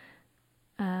time,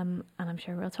 and I'm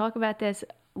sure we'll talk about this,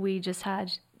 we just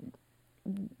thought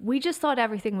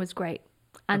everything was great.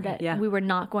 And that we were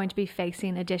not going to be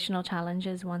facing additional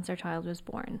challenges once our child was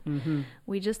born. Mm-hmm.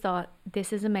 We just thought,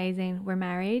 this is amazing. We're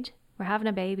married. We're having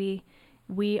a baby.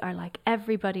 We are like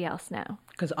everybody else now.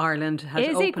 Because Ireland has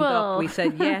opened up. We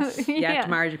said yes, to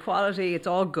marriage equality. It's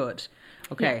all good.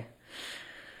 Okay. Yeah.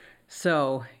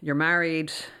 So you're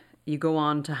married. You go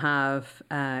on to have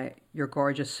your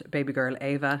gorgeous baby girl,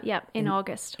 Ava. Yeah, in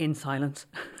August. In silence.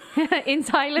 In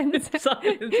silence.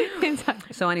 In silence.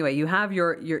 So anyway, you have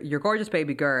your gorgeous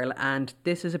baby girl, and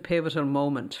this is a pivotal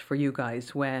moment for you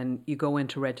guys when you go in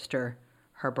to register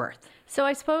her birth. So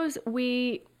I suppose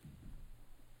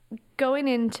going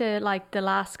into the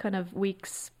last kind of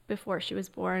weeks before she was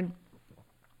born,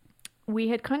 we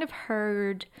had kind of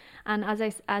heard, and as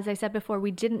I said before,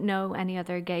 we didn't know any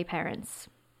other gay parents,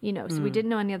 you know, so we didn't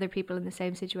know any other people in the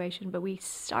same situation, but we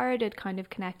started kind of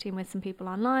connecting with some people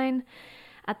online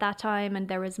at that time, and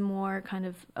there was more kind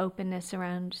of openness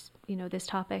around, you know, this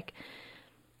topic.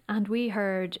 And we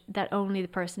heard that only the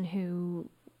person who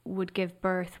would give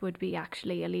birth would be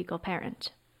actually a legal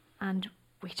parent. And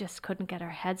we just couldn't get our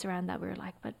heads around that. We were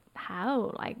like, but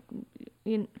how? Like,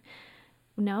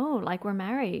 no, like we're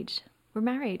married. We're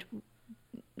married.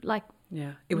 Like,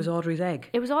 yeah, it was Audrey's egg.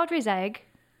 It was Audrey's egg,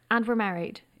 and we're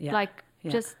married. Yeah. Like,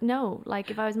 just no.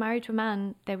 Like, if I was married to a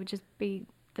man, they would just be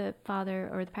the father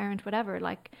or the parent, whatever.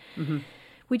 Like,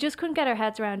 we just couldn't get our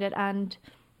heads around it. And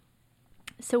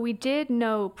so we did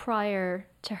know prior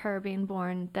to her being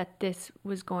born that this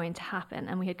was going to happen.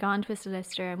 And we had gone to a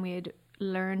solicitor and we had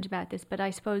learned about this. But I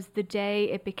suppose the day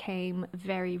it became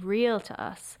very real to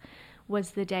us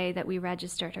was the day that we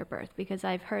registered her birth, because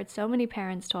I've heard so many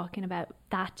parents talking about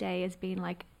that day as being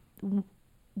like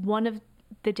one of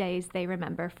the days they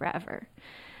remember forever.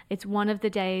 It's one of the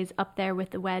days up there with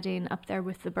the wedding, up there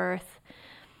with the birth,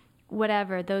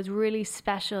 whatever, those really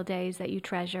special days that you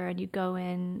treasure. And you go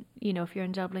in, you know, if you're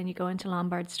in Dublin, you go into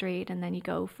Lombard Street and then you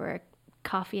go for a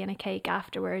coffee and a cake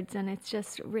afterwards. And it's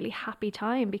just a really happy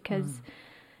time because,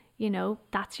 you know,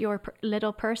 that's your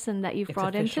little person that you've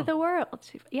brought into the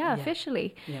world. Yeah,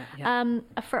 officially. Yeah.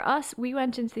 For us, we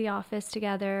went into the office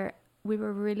together. We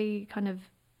were really kind of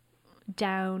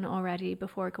down already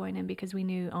before going in because we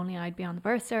knew only I'd be on the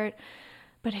birth cert.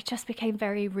 But it just became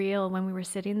very real when we were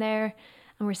sitting there,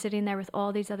 and we're sitting there with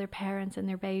all these other parents and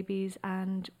their babies,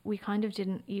 and we kind of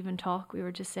didn't even talk. We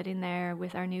were just sitting there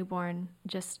with our newborn,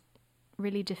 just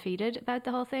really defeated about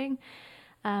the whole thing.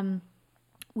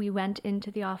 We went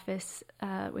into the office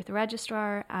with the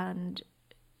registrar, and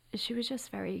she was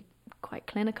just quite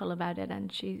clinical about it.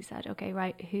 And she said, okay,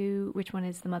 right, which one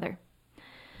is the mother?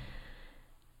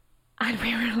 And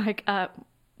we were like,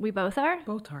 we both are?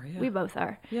 Both are, yeah. We both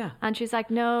are. Yeah. And she's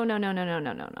like, no.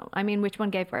 I mean, which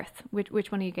one gave birth?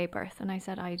 Which one of you gave birth? And I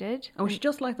said, I did. Oh, was she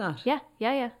just like that?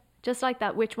 Yeah. Just like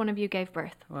that. Which one of you gave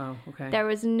birth? Wow, okay. There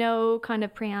was no kind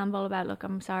of preamble about, look,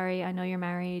 I'm sorry, I know you're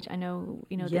married. I know,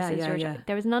 you know, this is your... Yeah.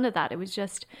 There was none of that. It was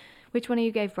just, which one of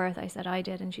you gave birth? I said, I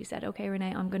did. And she said, okay,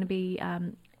 Renee, I'm going to be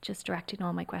just directing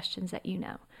all my questions at you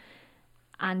now.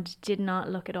 And did not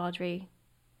look at Audrey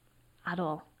at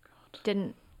all.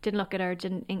 Didn't look at her,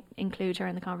 didn't include her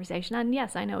in the conversation. And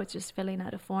yes, I know it's just filling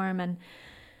out a form and,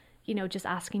 you know, just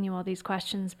asking you all these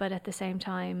questions, but at the same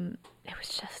time, it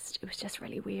was just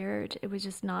really weird. It was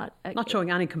just not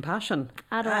showing any compassion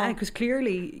at all. Because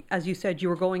clearly, as you said, you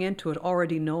were going into it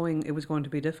already knowing it was going to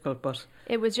be difficult, but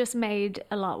it was just made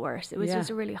a lot worse. It was just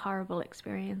a really horrible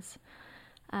experience.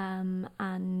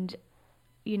 And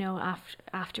you know,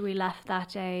 after we left that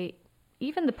day,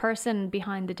 even the person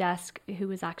behind the desk who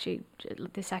was actually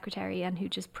the secretary and who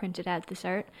just printed out the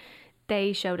cert,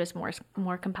 they showed us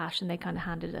more compassion. They kind of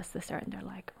handed us the cert and they're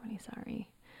like, really sorry.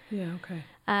 Yeah,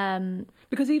 okay.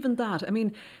 Because even that, I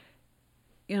mean,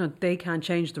 you know, they can't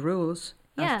change the rules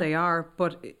as they are,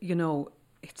 but, you know,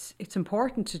 it's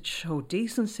important to show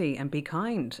decency and be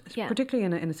kind, particularly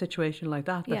in a situation like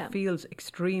that feels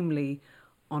extremely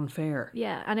unfair.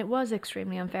 Yeah, and it was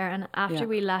extremely unfair. And after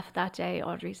we left that day,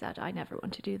 Audrey said, I never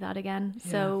want to do that again.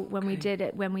 So when we did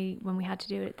it, when we had to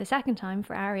do it the second time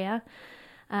for Aria,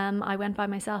 I went by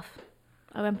myself.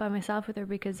 I went by myself with her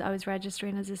because I was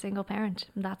registering as a single parent.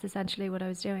 And that's essentially what I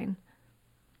was doing.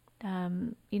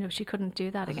 You know, she couldn't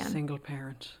do that again. As a single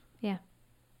parent. Yeah.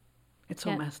 It's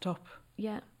so messed up.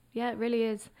 Yeah, it really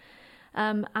is.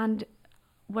 And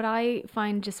what I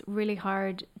find just really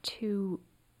hard to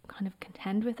kind of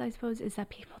contend with, I suppose, is that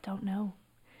people don't know,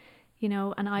 you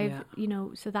know. And I've you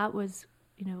know, so that was,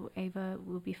 you know, Ava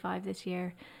will be 5 this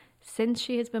year. Since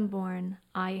she has been born,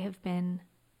 I have been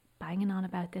banging on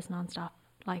about this nonstop.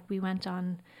 Like, we went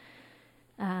on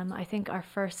I think our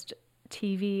first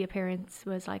TV appearance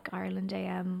was like Ireland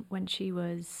AM when she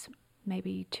was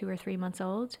maybe 2 or 3 months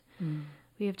old.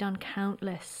 We have done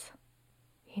countless,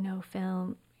 you know,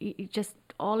 film, just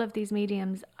all of these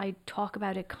mediums. I talk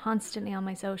about it constantly on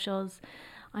my socials.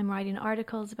 I'm writing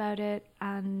articles about it,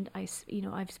 and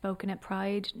I've spoken at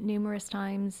Pride numerous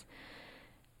times,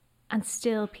 and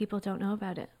still people don't know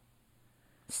about it.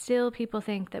 Still people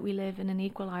think that we live in an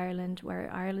equal Ireland, where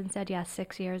Ireland said yes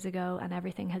 6 years ago and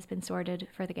everything has been sorted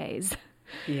for the gays.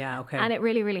 Yeah, okay. And it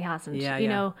really, really hasn't. You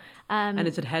know. And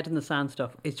it's a head in the sand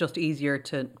stuff. It's just easier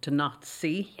to not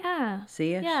see. Yeah.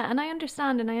 See it. Yeah, and I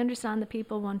understand that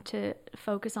people want to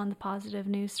focus on the positive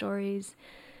news stories.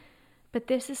 But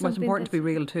this is something it's important to be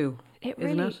real too. It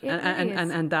isn't really, it? it really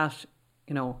is. And that,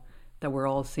 you know, that we're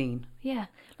all seeing. Yeah.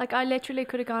 Like, I literally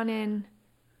could have gone in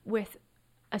with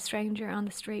a stranger on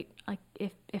the street, like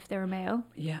if they were male.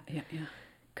 Yeah.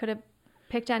 Could have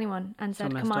picked anyone and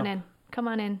said, come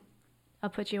on in, I'll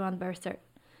put you on birth cert.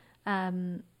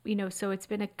 You know, so it's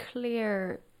been a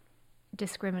clear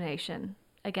discrimination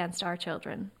against our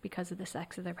children because of the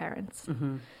sex of their parents.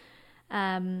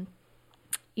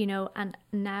 You know, and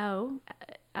now,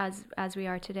 as we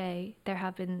are today, there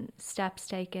have been steps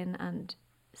taken, and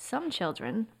some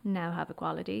children now have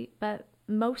equality, but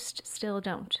most still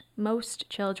don't. Most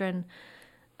children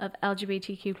of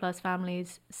LGBTQ plus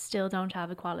families still don't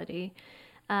have equality.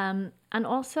 And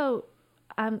also,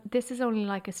 this is only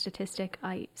like a statistic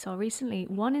I saw recently.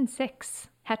 1 in 6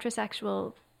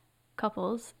 heterosexual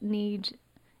couples need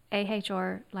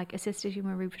AHR, like assisted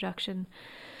human reproduction,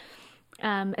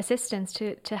 assistance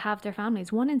to have their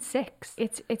families. 1 in 6.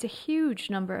 It's a huge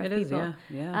number of people.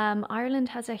 Yeah. Ireland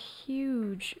has a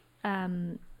huge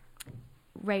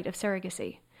rate of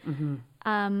surrogacy.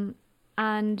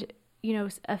 And, you know,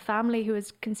 a family who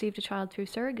has conceived a child through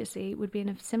surrogacy would be in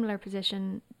a similar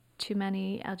position to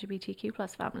many LGBTQ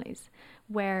plus families,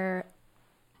 where,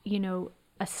 you know,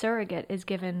 a surrogate is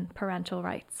given parental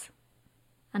rights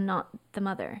and not the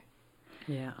mother.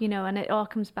 Yeah. You know, and it all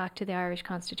comes back to the Irish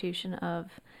Constitution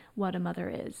of what a mother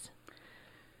is.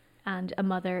 And a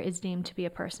mother is deemed to be a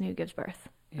person who gives birth.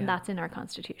 Yeah. And that's in our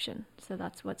Constitution. So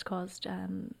that's what's caused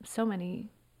so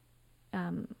many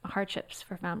hardships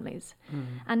for families.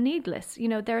 And needless. You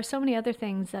know, there are so many other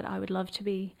things that I would love to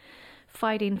be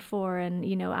fighting for and,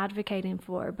 you know, advocating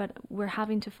for, but we're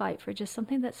having to fight for just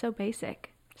something that's so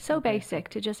basic. So basic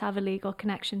to just have a legal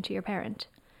connection to your parent.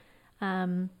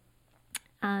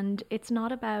 And it's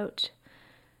not about,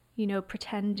 you know,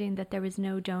 pretending that there was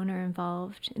no donor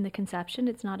involved in the conception.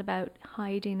 It's not about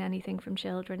hiding anything from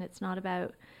children. It's not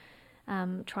about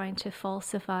trying to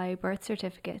falsify birth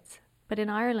certificates. But in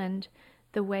Ireland,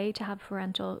 the way to have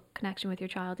parental connection with your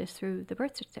child is through the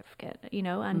birth certificate, you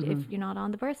know, and if you're not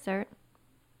on the birth cert,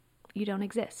 you don't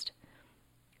exist.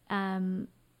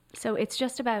 So it's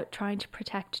just about trying to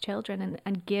protect children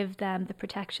and give them the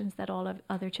protections that all of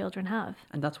other children have.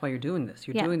 And that's why you're doing this.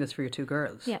 You're doing this for your 2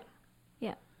 girls. Yeah.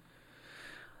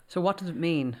 So what does it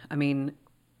mean? I mean,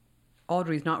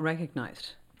 Audrey's not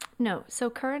recognised. No. So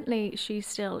currently she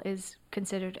still is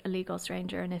considered a legal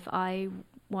stranger. And if I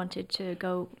wanted to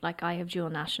go, like, I have dual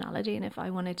nationality, and if I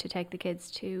wanted to take the kids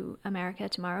to America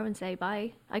tomorrow and say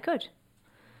bye, I could.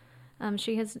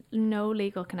 She has no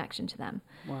legal connection to them.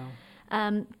 Wow.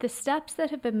 The steps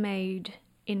that have been made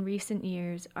in recent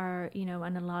years are, you know,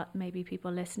 and a lot, maybe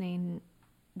people listening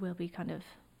will be kind of,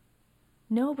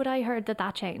 no, but I heard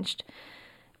that changed,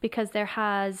 because there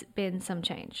has been some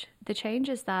change. The change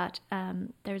is that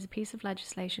there's a piece of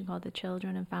legislation called the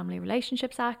Children and Family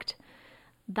Relationships Act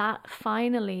that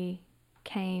finally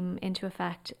came into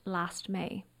effect last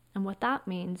May. And what that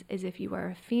means is if you are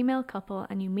a female couple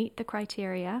and you meet the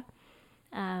criteria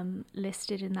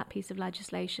listed in that piece of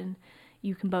legislation,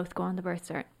 you can both go on the birth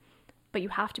cert. But you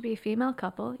have to be a female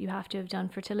couple, you have to have done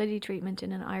fertility treatment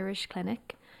in an Irish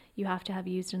clinic, you have to have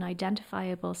used an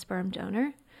identifiable sperm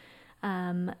donor,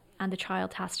 and the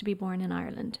child has to be born in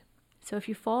Ireland. So if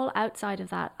you fall outside of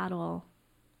that at all,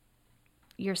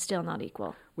 you're still not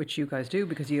equal. Which you guys do,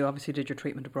 because you obviously did your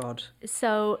treatment abroad.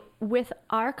 So with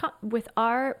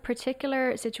our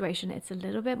particular situation, it's a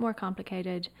little bit more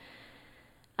complicated,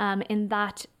 in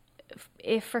that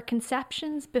if for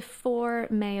conceptions before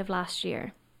May of last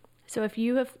year, so if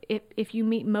you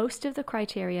meet most of the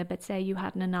criteria, but say you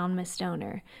had an anonymous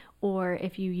donor, or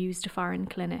if you used a foreign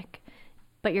clinic,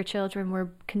 but your children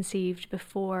were conceived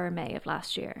before May of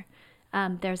last year,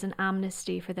 there's an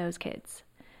amnesty for those kids.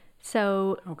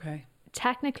 So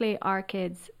technically our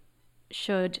kids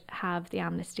should have the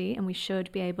amnesty, and we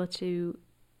should be able to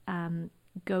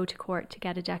go to court to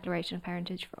get a declaration of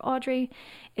parentage for Audrey.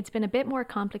 It's been a bit more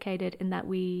complicated in that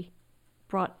we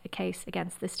brought a case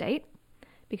against the state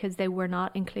because they were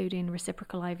not including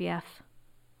reciprocal IVF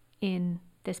in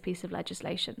this piece of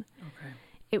legislation.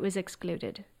 It was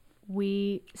excluded.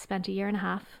 We spent 1.5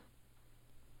 years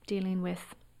dealing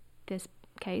with this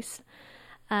case,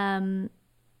 and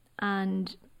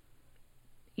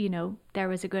you know, there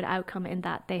was a good outcome in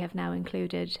that they have now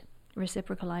included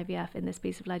reciprocal IVF in this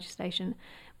piece of legislation.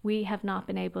 We have not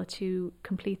been able to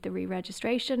complete the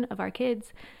re-registration of our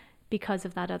kids because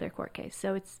of that other court case.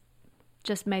 So it's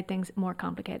just made things more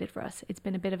complicated for us. It's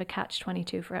been a bit of a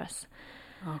catch-22 for us.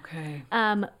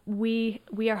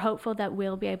 We are hopeful that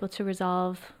we'll be able to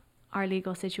resolve our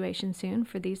legal situation soon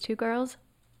for these 2 girls.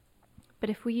 But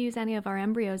if we use any of our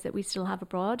embryos that we still have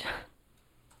abroad,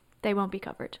 they won't be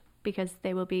covered. because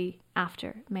they will be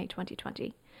after May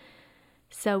 2020.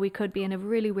 So we could be in a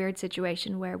really weird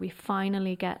situation where we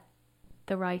finally get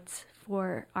the rights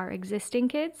for our existing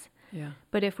kids. Yeah.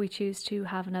 But if we choose to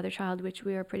have another child, which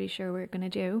we are pretty sure we're going to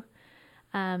do,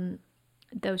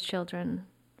 those children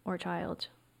or child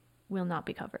will not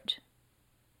be covered,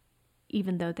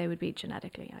 even though they would be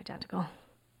genetically identical.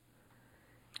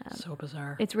 So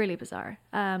bizarre. It's really bizarre.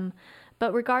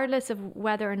 But regardless of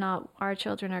whether or not our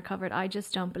children are covered, I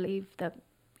just don't believe that,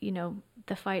 you know,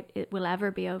 the fight it will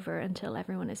ever be over until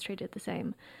everyone is treated the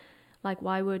same. Like,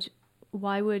 why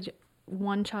would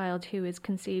one child who is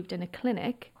conceived in a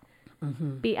clinic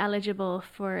be eligible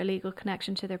for a legal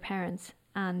connection to their parents,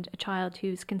 and a child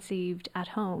who's conceived at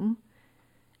home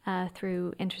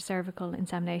through intracervical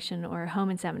insemination or home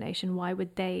insemination, why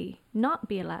would they not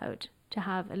be allowed to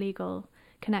have a legal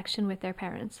connection with their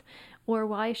parents? Or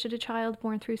why should a child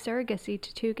born through surrogacy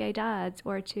to two gay dads,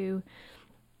 or to,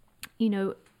 you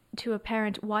know, to a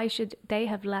parent, why should they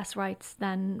have less rights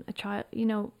than a child? You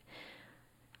know,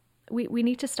 we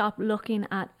need to stop looking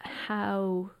at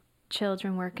how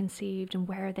children were conceived and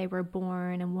where they were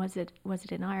born, and was it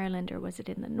in Ireland or was it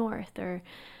in the north, or,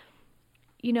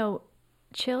 you know,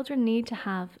 children need to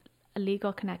have a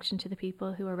legal connection to the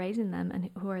people who are raising them and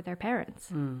who are their parents.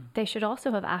 They should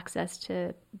also have access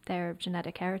to their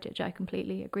genetic heritage. I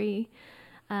completely agree.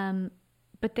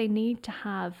 But they need to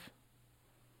have,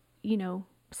 you know,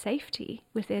 safety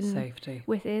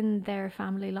within their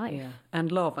family life. Yeah.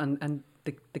 And love and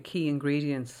the key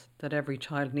ingredients that every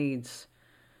child needs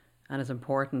and is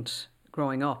important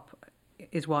growing up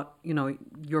is what, you know,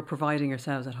 you're providing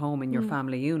yourselves at home in your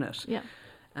family unit. Yeah.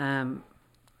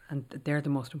 And they're the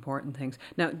most important things.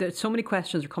 Now, there's so many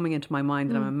questions are coming into my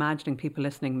mind that I'm imagining people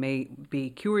listening may be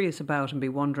curious about and be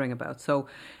wondering about. So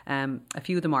a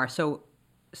few of them are. So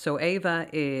Ava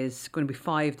is going to be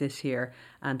 5 this year,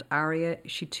 and Aria,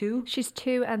 is she 2? She's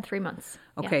 2 and 3 months.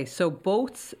 Okay, so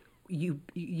both, you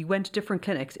went to different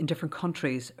clinics in different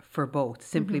countries for both,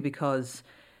 simply because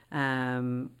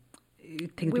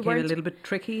things became a little bit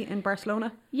tricky in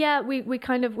Barcelona? Yeah,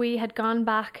 we had gone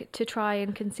back to try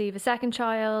and conceive a second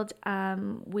child.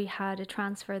 We had a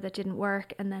transfer that didn't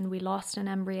work, and then we lost an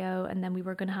embryo, and then we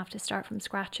were going to have to start from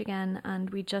scratch again, and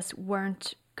we just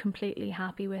weren't completely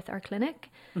happy with our clinic.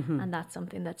 And that's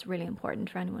something that's really important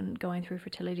for anyone going through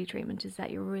fertility treatment, is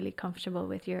that you're really comfortable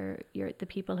with the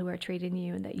people who are treating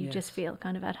you, and that you just feel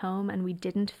kind of at home. And we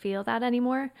didn't feel that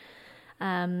anymore.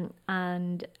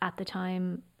 And at the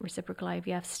time, reciprocal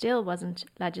IVF still wasn't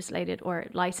legislated or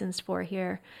licensed for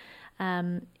here.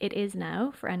 It is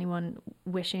now for anyone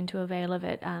wishing to avail of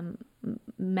it.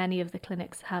 Many of the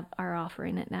clinics are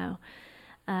offering it now.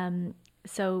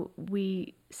 So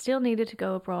we still needed to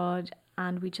go abroad,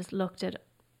 and we just looked at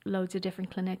loads of different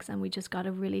clinics, and we just got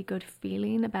a really good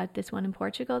feeling about this one in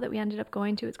Portugal that we ended up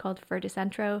going to. It's called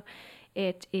Ferdicentro.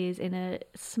 It is in a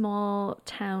small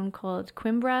town called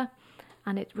Coimbra.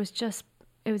 And it was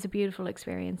a beautiful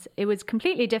experience. It was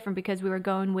completely different because we were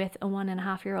going with a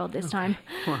 1.5-year-old this time.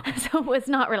 Wow. So it was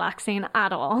not relaxing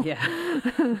at all. Yeah.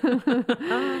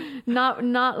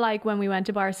 Not like when we went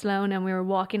to Barcelona and we were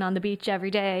walking on the beach every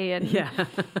day. And,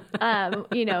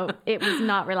 you know, it was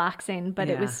not relaxing, but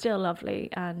it was still lovely.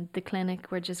 And the clinic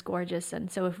were just gorgeous.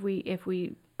 And so if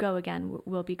we go again,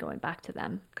 we'll be going back to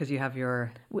them. Because you have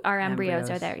our embryos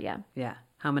are there, yeah. Yeah.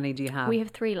 How many do you have? We have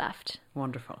 3 left.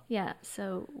 Wonderful. Yeah,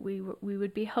 so we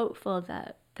would be hopeful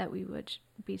that we would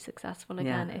be successful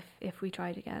again if we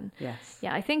tried again. Yes.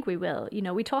 Yeah, I think we will. You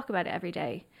know, we talk about it every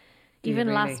day. Even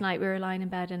really? Last night we were lying in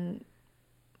bed and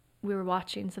we were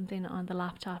watching something on the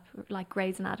laptop, like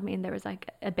Grey's Anatomy, and there was like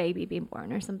a baby being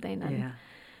born or something. And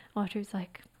Audrey's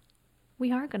like,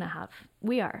 we are,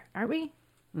 aren't we?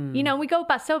 You know, we go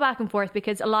back and forth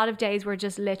because a lot of days we're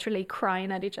just literally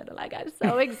crying at each other like, I'm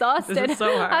so exhausted. This is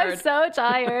so hard. I'm so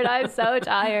tired. I'm so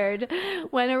tired.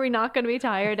 When are we not going to be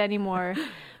tired anymore?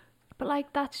 But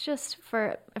like, that's just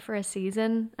for a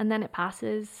season, and then it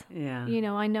passes. Yeah. You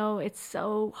know, I know it's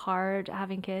so hard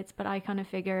having kids, but I kind of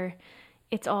figure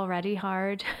it's already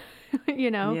hard, you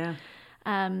know? Yeah.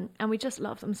 And we just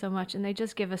love them so much, and they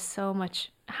just give us so much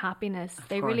happiness.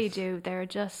 They really do. They're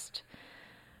just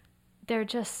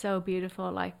so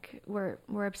beautiful. Like,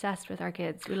 we're obsessed with our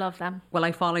kids. We love them. Well,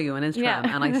 I follow you on Instagram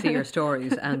and I see your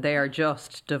stories, and they are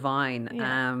just divine.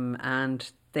 Yeah.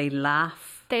 And they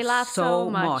laugh. They laugh so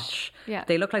much. Yeah.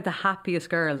 They look like the happiest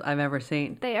girls I've ever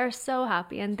seen. They are so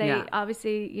happy, and they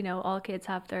obviously, you know, all kids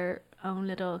have their own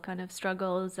little kind of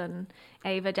struggles, and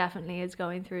Ava definitely is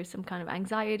going through some kind of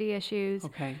anxiety issues.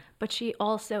 Okay. But she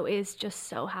also is just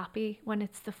so happy when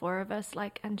it's the 4 of us,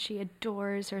 like, and she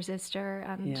adores her sister,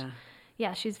 and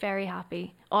Yeah, she's very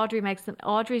happy.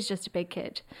 Audrey's just a big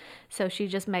kid. So she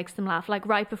just makes them laugh. Like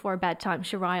right before bedtime,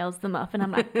 she riles them up. And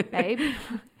I'm like, babe,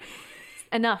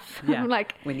 enough. Yeah, I'm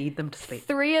like, we need them to sleep.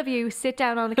 3 of you sit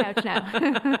down on the couch now.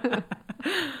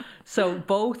 So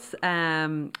both,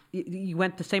 you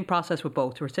went the same process with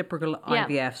both, reciprocal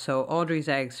IVF. So Audrey's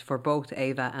eggs for both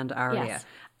Ava and Aria. Yes.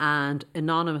 And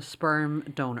anonymous sperm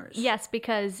donors. Yes,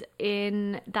 because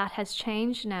that has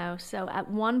changed now. So at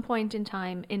one point in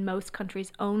time, in most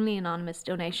countries, only anonymous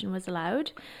donation was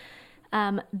allowed.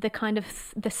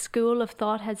 The school of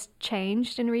thought has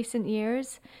changed in recent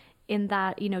years, in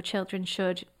that, you know, children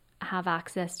should have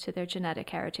access to their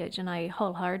genetic heritage, and I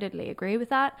wholeheartedly agree with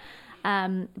that.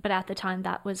 But at the time,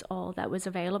 that was all that was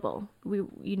available.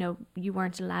 You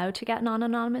weren't allowed to get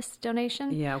non-anonymous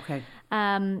donation. Yeah, okay.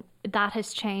 That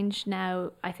has changed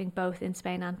now. I think both in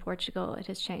Spain and Portugal, it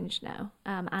has changed now,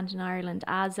 and in Ireland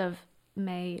as of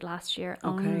May last year,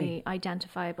 only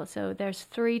identifiable. So there's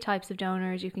 3 types of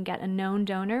donors. You can get a known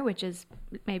donor, which is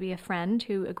maybe a friend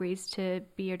who agrees to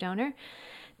be your donor.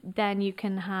 Then you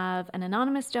can have an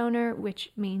anonymous donor,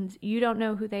 which means you don't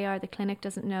know who they are, the clinic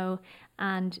doesn't know,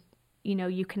 and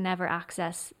you can never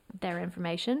access their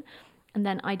information. And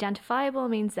then identifiable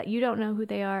means that you don't know who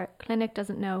they are, clinic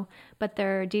doesn't know, but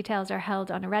their details are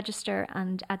held on a register,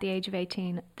 and at the age of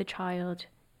 18, the child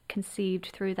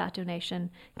conceived through that donation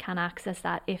can access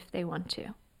that if they want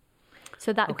to.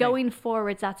 So that going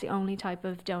forwards, that's the only type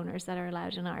of donors that are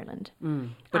allowed in Ireland,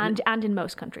 and in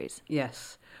most countries.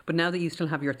 Yes, but now that you still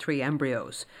have your 3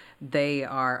 embryos, they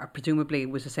are presumably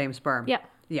was the same sperm. Yeah.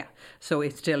 Yeah. So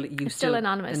it's still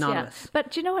anonymous. Yeah.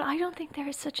 But do you know what? I don't think there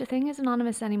is such a thing as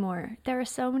anonymous anymore. There are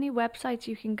so many websites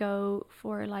you can go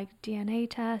for, like DNA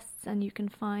tests, and you can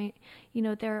find,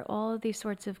 there are all of these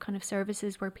sorts of kind of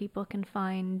services where people can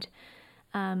find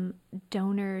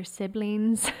donor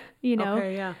siblings,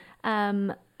 Okay, yeah.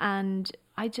 And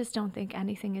I just don't think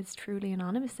anything is truly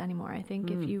anonymous anymore. I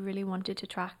think if you really wanted to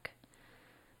track,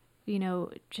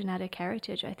 genetic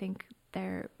heritage, I think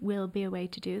there will be a way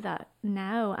to do that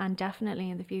now and definitely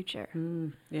in the future.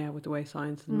 Yeah, with the way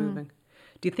science is moving.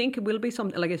 Do you think it will be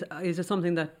something, like, is it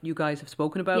something that you guys have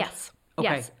spoken about? Yes.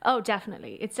 Okay. Yes. Oh,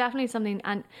 definitely. It's definitely something.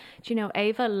 And,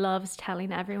 Ava loves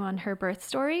telling everyone her birth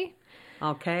story.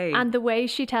 Okay. And the way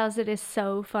she tells it is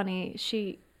so funny.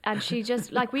 She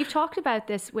just, like, we've talked about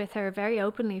this with her very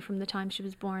openly from the time she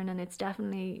was born, and it's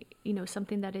definitely,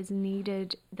 something that is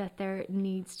needed, that there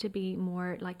needs to be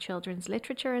more, like, children's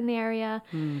literature in the area.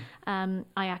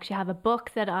 I actually have a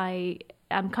book that I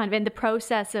am kind of in the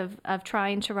process of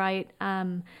trying to write.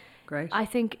 Great. I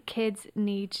think kids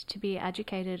need to be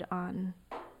educated on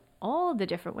all the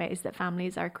different ways that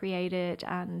families are created,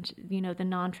 and the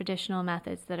non-traditional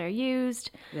methods that are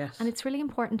used. Yes. And it's really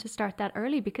important to start that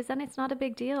early, because then it's not a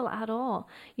big deal at all.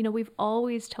 We've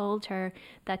always told her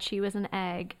that she was an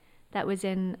egg that was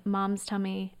in mom's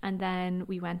tummy, and then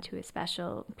we went to a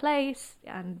special place,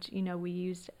 and we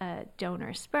used a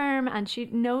donor sperm, and she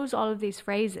knows all of these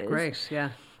phrases. Great. Yeah.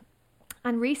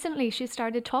 And recently she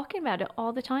started talking about it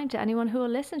all the time to anyone who will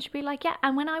listen. She'd be like, yeah,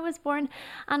 and when I was born,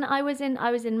 and I was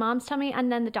in mom's tummy,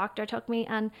 and then the doctor took me,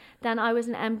 and then I was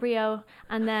an embryo,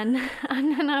 and then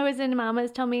I was in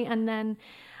mama's tummy, and then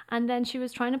she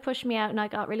was trying to push me out, and I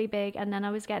got really big, and then I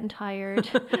was getting tired.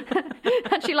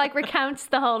 And she like recounts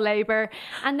the whole labor,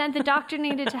 and then the doctor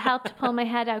needed to help to pull my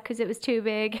head out because it was too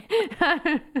big.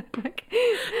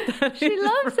 She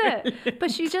loves it, but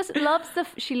she just loves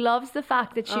the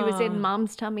fact that she was in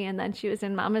mom's tummy, and then she was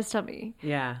in mama's tummy.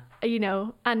 Yeah.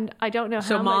 And I don't know how.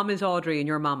 So mom is Audrey and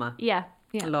your mama. Yeah.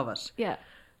 I love it. Yeah.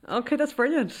 Okay, that's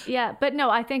brilliant. Yeah, but no,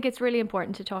 I think it's really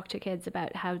important to talk to kids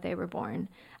about how they were born.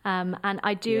 And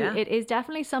I do. Yeah. It is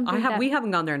definitely something. We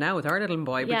haven't gone there now with our little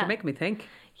boy, but you're making me think.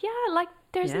 Yeah, like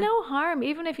there's no harm,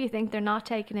 even if you think they're not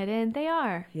taking it in, they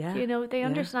are. Yeah. They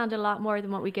understand a lot more than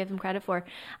what we give them credit for.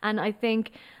 And I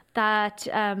think that,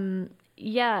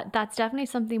 that's definitely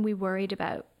something we worried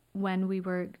about when we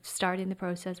were starting the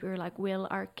process. We were like, will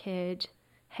our kid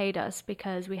hate us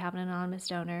because we have an anonymous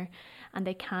donor and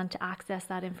they can't access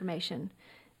that information?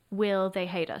 Will they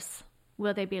hate us?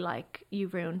 Will they be like,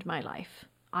 you've ruined my life,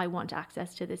 I want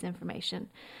access to this information?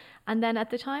 And then at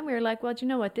the time we were like, well, do you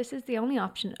know what? This is the only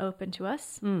option open to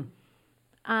us.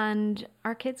 And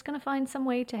our kid's going to find some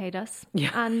way to hate us.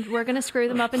 Yeah. And we're going to screw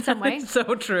them up in some way.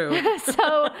 So true.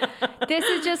 So this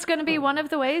is just going to be one of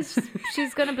the ways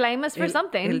she's going to blame us for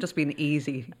something. It'll just be an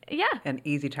easy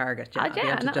target. Yeah,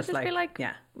 and I'll just be like,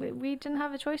 we didn't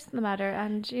have a choice in the matter.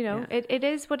 And, it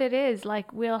is what it is.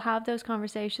 Like, we'll have those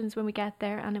conversations when we get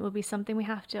there, and it will be something we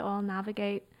have to all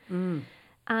navigate.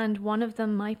 And one of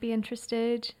them might be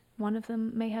interested, one of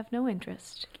them may have no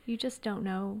interest. You just don't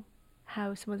know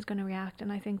how someone's going to react.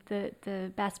 And I think that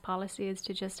the best policy is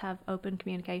to just have open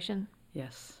communication.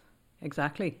 Yes,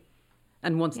 exactly.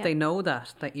 And once they know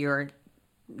that you're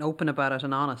open about it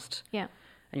and honest, and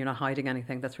you're not hiding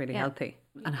anything, that's really healthy.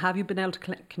 And have you been able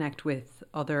to connect with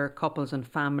other couples and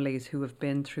families who have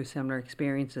been through similar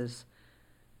experiences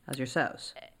as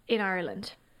yourselves? In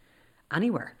Ireland.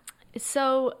 Anywhere?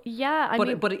 So, yeah.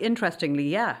 But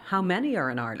interestingly, how many are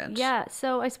in Ireland? Yeah,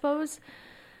 so I suppose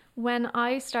when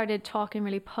I started talking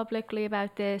really publicly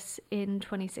about this in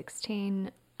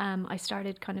 2016, I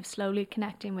started kind of slowly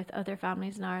connecting with other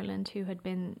families in Ireland who had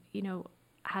been,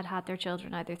 had their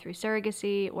children either through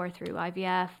surrogacy or through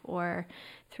IVF or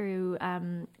through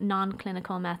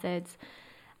non-clinical methods,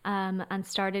 and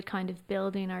started kind of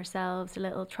building ourselves a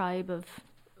little tribe of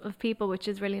people, which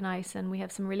is really nice. And we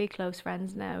have some really close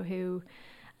friends now who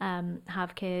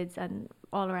have kids and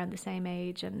all around the same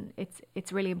age. And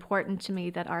it's really important to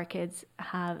me that our kids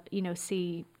have,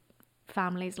 see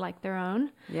families like their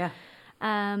own. Yeah.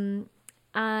 And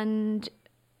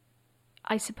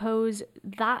I suppose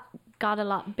that got a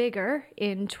lot bigger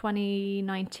in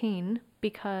 2019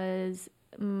 because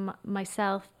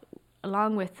myself,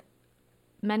 along with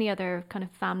many other kind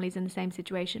of families in the same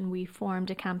situation, we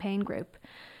formed a campaign group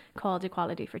called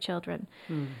Equality for Children.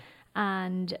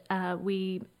 And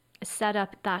we set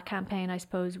up that campaign, I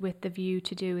suppose, with the view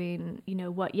to doing,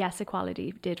 what Yes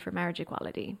Equality did for marriage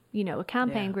equality. A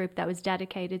campaign group that was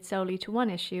dedicated solely to one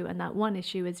issue, and that one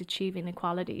issue is achieving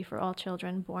equality for all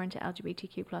children born to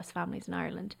LGBTQ plus families in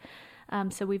Ireland.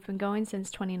 So we've been going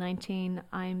since 2019.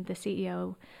 I'm the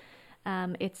CEO.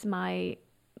 It's my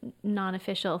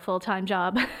non-official full-time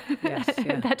job. Yes,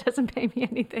 that doesn't pay me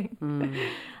anything.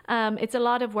 It's a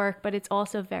lot of work, but it's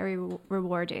also very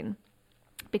rewarding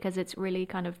because it's really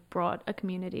kind of brought a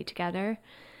community together,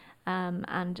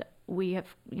 and we have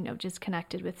just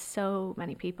connected with so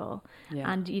many people,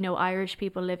 and Irish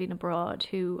people living abroad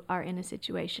who are in a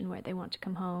situation where they want to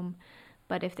come home,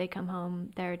 but if they come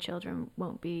home their children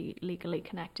won't be legally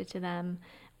connected to them,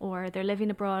 or they're living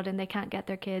abroad and they can't get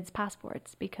their kids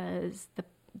passports because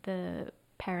the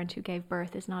parent who gave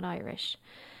birth is not Irish.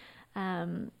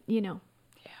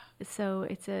 So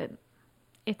it's a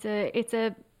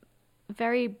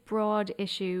very broad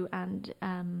issue, and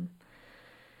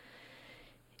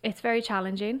it's very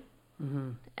challenging.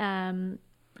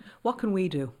 What can we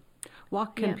do?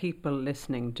 What can people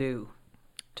listening do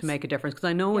to make a difference? Because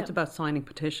I know it's about signing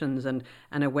petitions, and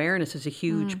awareness is a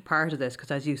huge part of this,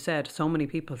 because as you said, so many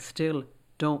people still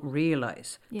don't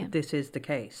realise that this is the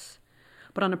case.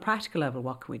 But on a practical level,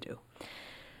 what can we do?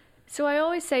 So I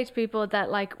always say to people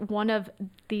that, like, one of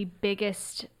the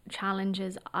biggest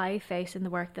challenges I face in the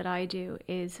work that I do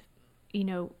is,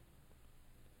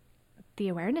 the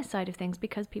awareness side of things,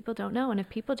 because people don't know. And if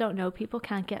people don't know, people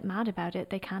can't get mad about it.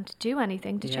 They can't do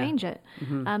anything to change it.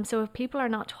 So if people are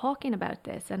not talking about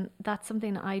this, and that's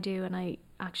something I do, and I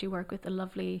actually work with a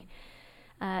lovely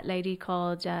lady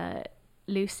called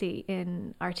Lucy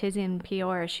in Artisan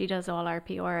PR. She does all our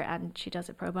PR and she does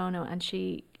it pro bono, and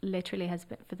she literally has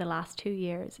been for the last 2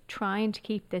 years trying to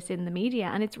keep this in the media.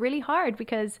 And it's really hard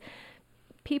because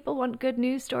people want good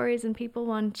news stories and people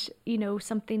want,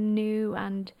 something new,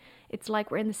 and it's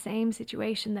like we're in the same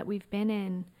situation that we've been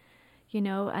in,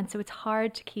 and so it's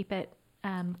hard to keep it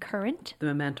current. The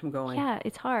momentum going. Yeah,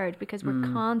 it's hard because we're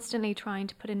constantly trying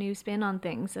to put a new spin on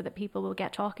things so that people will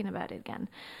get talking about it again.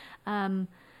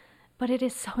 But it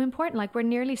is so important. Like, we're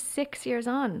nearly 6 years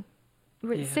on.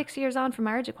 We're 6 years on for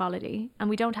marriage equality, and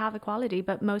we don't have equality,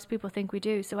 but most people think we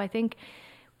do. So I think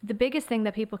the biggest thing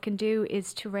that people can do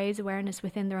is to raise awareness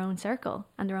within their own circle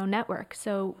and their own network.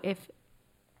 So if,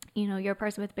 you're a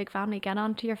person with a big family, get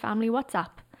onto your family WhatsApp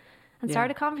and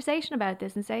start a conversation about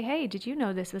this and say, hey, did you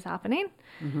know this was happening?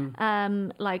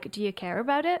 Do you care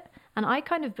about it? And I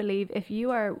kind of believe if you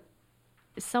are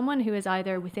someone who is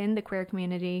either within the queer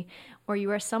community, or you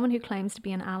are someone who claims to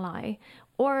be an ally,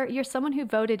 or you're someone who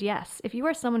voted yes. If you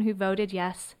are someone who voted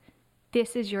yes,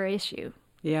 this is your issue.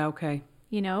 Yeah, okay.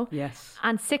 Yes.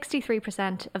 And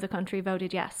 63% of the country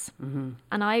voted yes.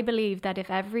 And I believe that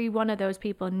if every one of those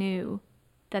people knew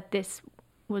that this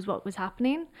was what was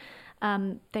happening,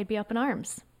 they'd be up in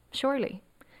arms, surely,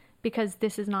 because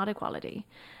this is not equality.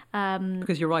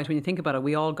 Because you're right, when you think about it,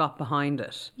 we all got behind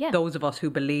it. Yeah. Those of us who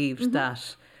believed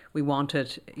that we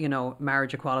wanted,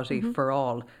 marriage equality for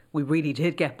all, we really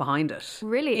did get behind it.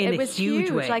 Really, in it was a huge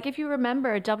way. Like, if you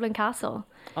remember Dublin Castle.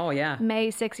 Oh, yeah.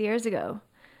 May 6 years ago.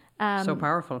 So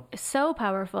powerful. So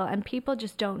powerful. And people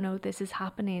just don't know this is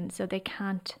happening, so they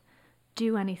can't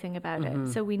do anything about it.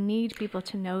 So we need people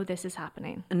to know this is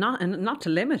happening. And not to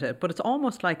limit it, but it's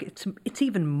almost like it's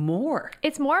even more.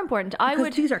 It's more important.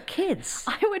 Because these are kids.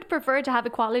 I would prefer to have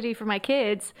equality for my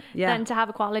kids than to have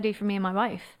equality for me and my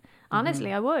wife.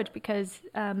 Honestly, I would, because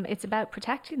it's about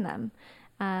protecting them.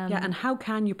 And how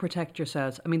can you protect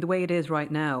yourselves? I mean, the way it is right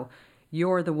now,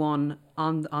 you're the one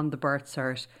on the birth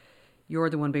cert. You're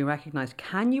the one being recognised.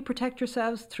 Can you protect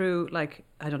yourselves through, like,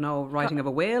 I don't know, writing of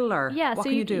a will, or what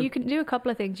can you do? You can do a couple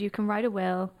of things. You can write a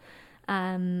will.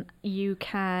 You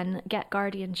can get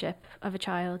guardianship of a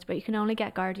child, but you can only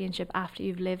get guardianship after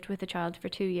you've lived with the child for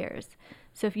 2 years.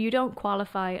 So if you don't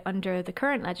qualify under the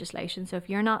current legislation, so if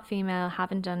you're not female,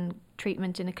 haven't done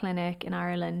treatment in a clinic in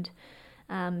Ireland,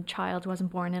 child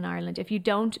wasn't born in Ireland, if you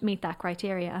don't meet that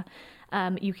criteria,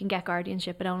 you can get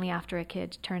guardianship, but only after a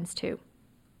kid turns 2.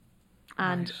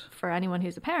 And for anyone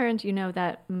who's a parent, you know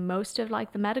that most of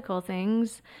like the medical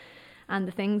things and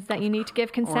the things that you need to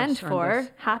give consent for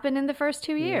happen in the first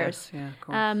 2 years. Yes, of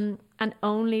course. And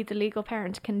only the legal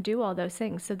parent can do all those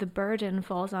things. So the burden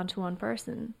falls onto one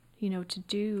person, to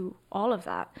do all of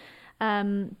that.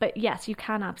 But yes, you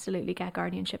can absolutely get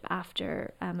guardianship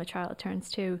after a child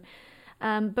turns 2.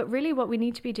 But really what we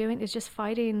need to be doing is just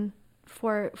fighting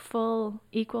for full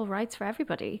equal rights for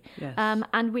everybody. Yes.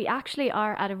 And we actually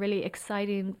are at a really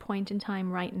exciting point in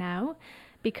time right now,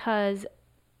 because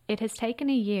it has taken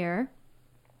a year,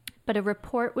 but a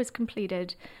report was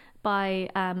completed by,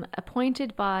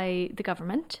 appointed by the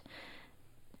government,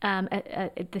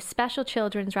 the Special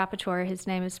Children's Rapporteur. His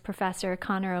name is Professor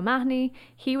Conor O'Mahony.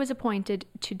 He was appointed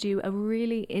to do a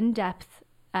really in-depth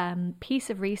piece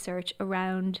of research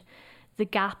around the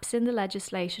gaps in the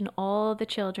legislation, all the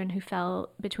children who fell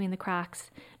between the cracks,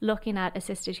 looking at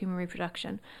assisted human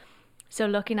reproduction. So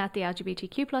looking at the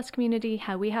LGBTQ plus community,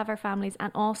 how we have our families,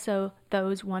 and also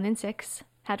those 1 in 6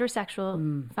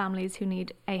 heterosexual families who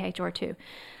need AHR2.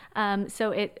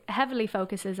 So it heavily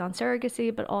focuses on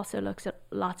surrogacy, but also looks at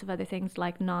lots of other things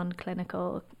like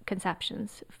non-clinical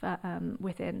conceptions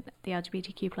within the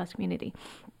LGBTQ plus community.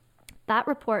 That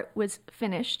report was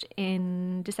finished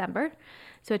in December,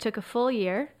 so it took a full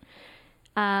year,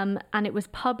 and it was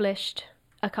published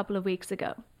a couple of weeks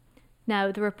ago.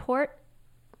 Now, the report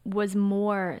was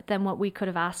more than what we could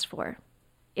have asked for.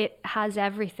 It has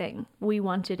everything we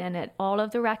wanted in it. All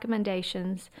of the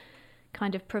recommendations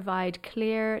kind of provide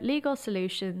clear legal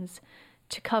solutions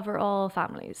to cover all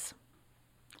families.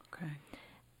 Okay.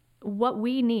 What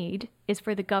we need is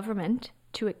for the government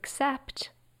to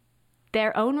accept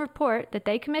their own report that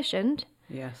they commissioned.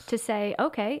 Yes. To say,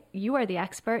 okay, you are the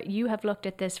expert. You have looked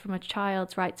at this from a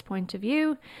child's rights point of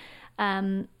view.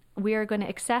 We are going to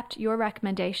accept your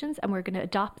recommendations and we're going to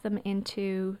adopt them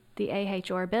into the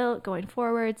AHR bill going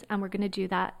forwards, and we're going to do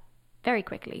that very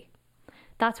quickly.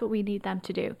 That's what we need them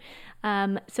to do.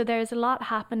 So there's a lot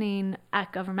happening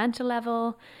at governmental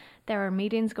level. There are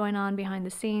meetings going on behind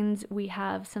the scenes. We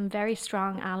have some very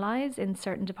strong allies in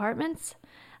certain departments.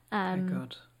 Very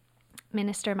good.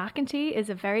 Minister McEntee is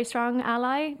a very strong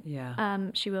ally. Yeah.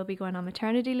 She will be going on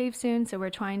maternity leave soon, so we're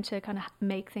trying to kind of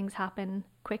make things happen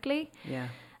quickly. Yeah.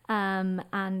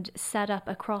 And set up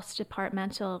a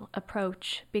cross-departmental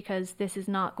approach, because this is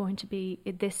not going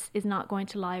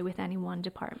to lie with any one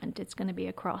department. It's going to be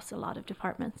across a lot of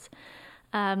departments.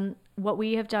 What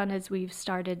we have done is we've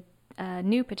started a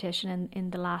new petition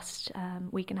in the last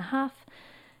week and a half,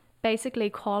 basically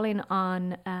calling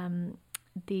on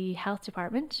the health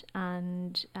department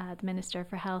and the Minister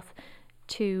for Health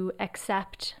to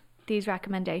accept these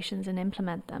recommendations and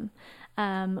implement them.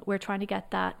 We're trying to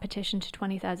get that petition to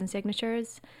 20,000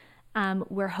 signatures.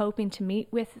 We're hoping to meet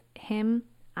with him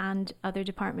and other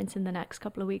departments in the next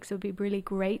couple of weeks. It would be really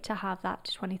great to have that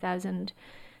to 20,000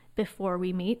 before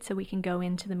we meet, so we can go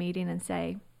into the meeting and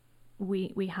say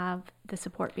we have the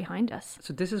support behind us.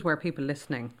 So this is where people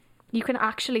listening, you can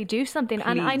actually do something. Please.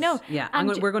 And I know. Yeah,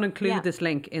 we're going to include this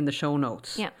link in the show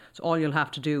notes. Yeah. So all you'll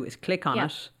have to do is click on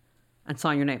it and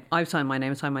sign your name. I've signed my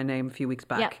name a few weeks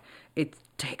back. Yeah. It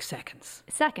takes seconds.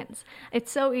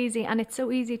 It's so easy, and it's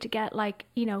so easy to get,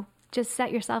 just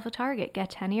set yourself a target. Get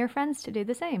 10 of your friends to do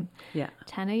the same. Yeah.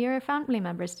 10 of your family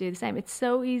members to do the same. It's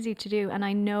so easy to do, and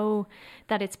I know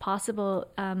that it's possible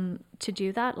to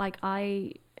do that. Like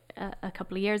I, a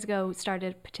couple of years ago,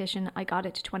 started a petition. I got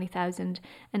it to 20,000,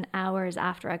 and hours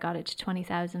after I got it to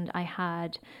 20,000, I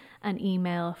had an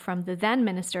email from the then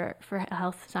Minister for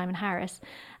Health, Simon Harris,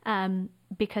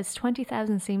 because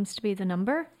 20,000 seems to be the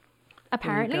number,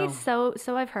 apparently. So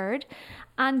I've heard.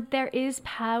 And there is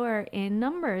power in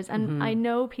numbers. And I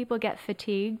know people get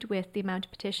fatigued with the amount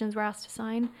of petitions we're asked to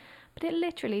sign, but it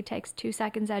literally takes 2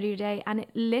 seconds out of your day, and it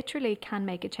literally can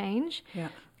make a change. Yeah.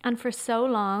 And for so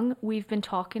long, we've been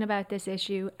talking about this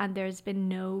issue and there's been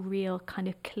no real kind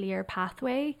of clear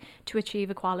pathway to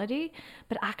achieve equality.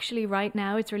 But actually right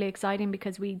now it's really exciting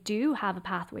because we do have a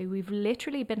pathway. We've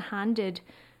literally been handed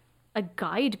a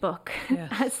guidebook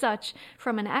as such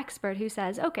from an expert who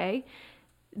says, okay,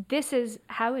 this is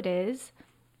how it is.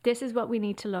 This is what we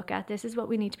need to look at. This is what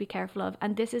we need to be careful of.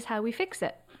 And this is how we fix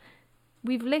it.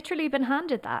 We've literally been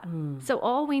handed that. So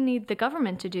all we need the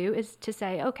government to do is to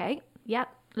say, okay,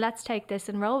 let's take this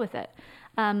and roll with it.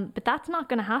 But that's not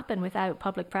going to happen without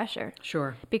public pressure.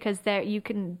 Sure. Because there, you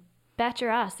can bet your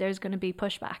ass there's going to be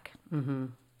pushback. Mm-hmm.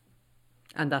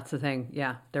 And that's the thing.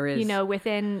 Yeah, there is. You know,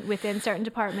 within certain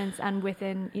departments and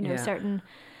within, you know, certain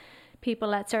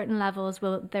people at certain levels,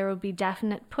 there will be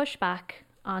definite pushback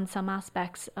on some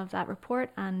aspects of that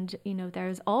report. And, you know,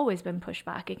 there's always been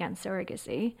pushback against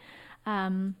surrogacy.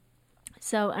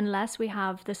 So unless we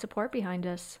have the support behind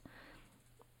us,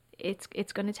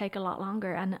 it's going to take a lot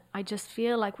longer. And I just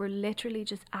feel like we're literally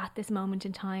just at this moment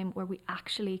in time where we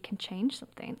actually can change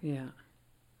something. Yeah.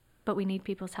 But we need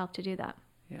people's help to do that.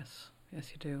 Yes,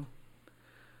 you do.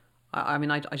 I mean,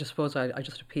 I just suppose I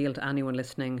just appeal to anyone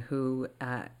listening who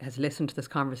has listened to this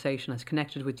conversation, has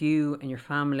connected with you and your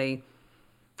family.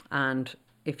 And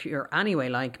if you're anyway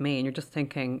like me and you're just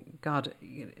thinking, God,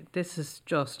 this is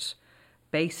just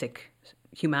basic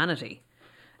humanity.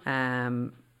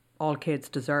 All kids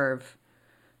deserve,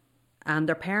 and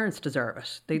their parents deserve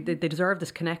it. They deserve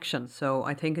this connection. So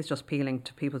I think it's just appealing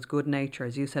to people's good nature.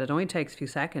 As you said, it only takes a few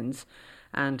seconds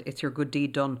and it's your good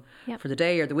deed done for the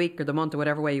day or the week or the month or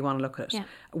whatever way you want to look at it. Yeah.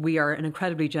 We are an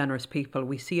incredibly generous people.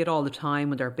 We see it all the time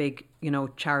with our big, you know,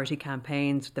 charity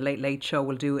campaigns. The Late Late Show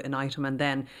will do an item and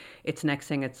then it's next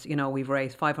thing it's, you know, we've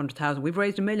raised 500,000. We've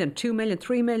raised 1 million, 2 million,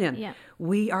 3 million. Yeah.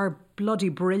 We are bloody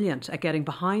brilliant at getting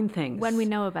behind things. When we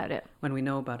know about it.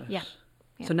 Yeah.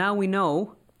 So now we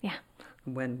know. Yeah.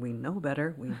 When we know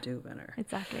better, we do better.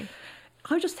 Exactly.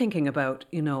 I'm just thinking about,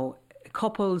 you know,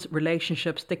 couples,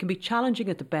 relationships, they can be challenging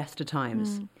at the best of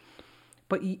times.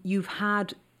 But you've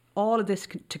had all of this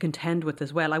to contend with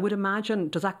as well. I would imagine,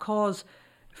 does that cause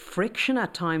friction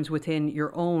at times within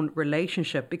your own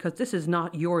relationship? Because this is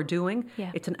not your doing.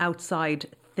 Yeah. It's an outside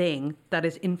thing that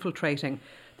is infiltrating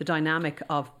the dynamic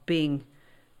of being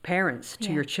parents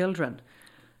to your children.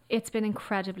 It's been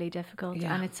incredibly difficult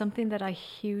and it's something that I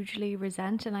hugely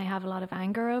resent and I have a lot of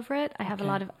anger over it. I have a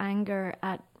lot of anger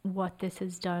at what this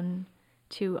has done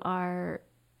to our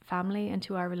family and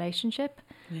to our relationship.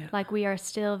 Yeah. Like we are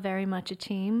still very much a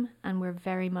team and we're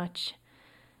very much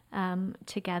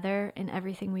together in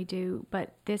everything we do.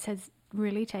 But this has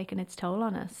really taken its toll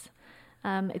on us.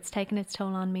 It's taken its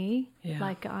toll on me. Yeah.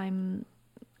 Like I'm...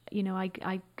 You know,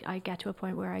 I get to a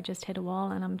point where I just hit a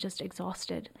wall and I'm just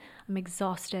exhausted. I'm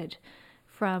exhausted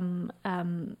from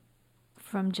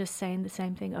just saying the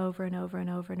same thing over and over and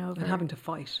over and over. And having to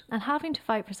fight. And having to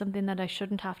fight for something that I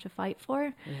shouldn't have to fight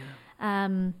for. Yeah.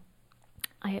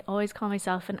 I always call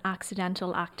myself an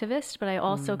accidental activist, but I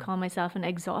also call myself an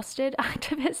exhausted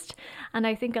activist. And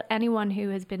I think anyone who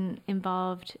has been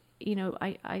involved, you know,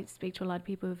 I speak to a lot of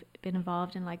people who've been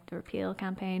involved in like the repeal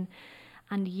campaign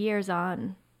and years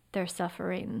on, they're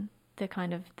suffering the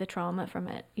kind of the trauma from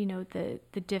it, you know,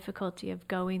 the difficulty of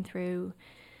going through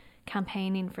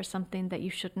campaigning for something that you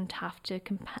shouldn't have to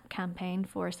campaign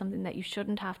for, something that you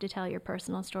shouldn't have to tell your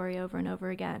personal story over and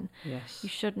over again. Yes. You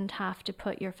shouldn't have to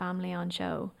put your family on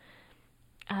show.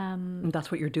 And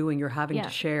that's what you're doing. You're having to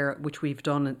share, which we've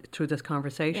done through this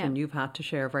conversation. You've had to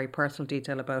share very personal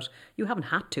detail about, you haven't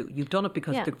had to. You've done it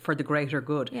because for the greater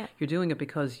good. Yeah. You're doing it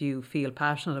because you feel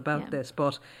passionate about this,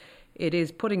 but it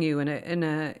is putting you in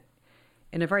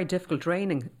a very difficult,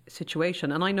 draining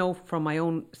situation. And I know from my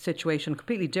own situation,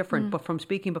 completely different, but from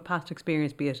speaking about past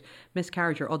experience, be it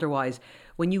miscarriage or otherwise,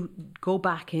 when you go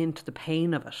back into the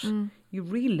pain of it, you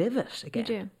relive it again.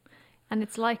 You do. And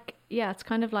it's like, it's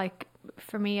kind of like,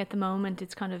 for me at the moment,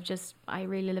 it's kind of just, I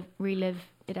relive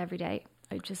it every day.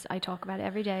 I talk about it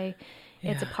every day.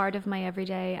 Yeah. It's a part of my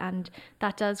everyday. And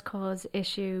that does cause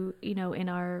issue, you know, in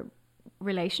our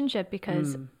relationship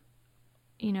because...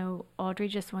 You know, Audrey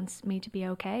just wants me to be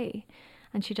okay.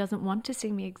 And she doesn't want to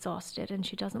see me exhausted. And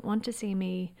she doesn't want to see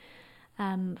me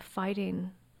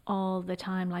fighting all the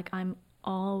time. Like I'm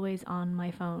always on my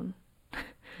phone.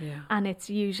 Yeah. And it's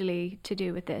usually to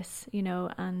do with this, you know,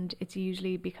 and it's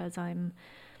usually because I'm,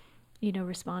 you know,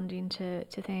 responding to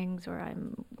things or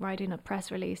I'm writing up press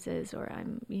releases or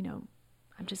I'm, you know,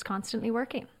 I'm just constantly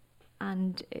working.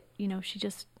 And, you know, she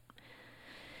just...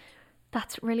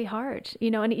 That's really hard,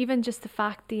 you know, and even just the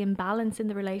fact, the imbalance in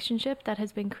the relationship that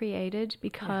has been created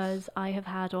because I have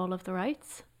had all of the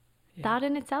rights, that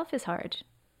in itself is hard.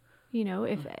 You know,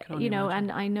 if, you know, imagine.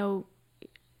 and I know,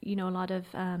 you know, a lot of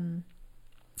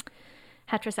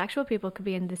heterosexual people could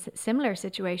be in this similar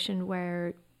situation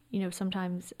where, you know,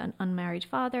 sometimes an unmarried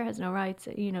father has no rights,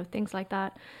 you know, things like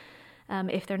that.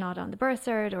 If they're not on the birth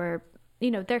cert, or, you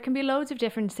know, there can be loads of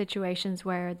different situations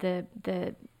where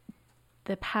the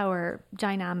power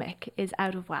dynamic is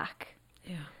out of whack.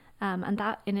 Yeah. And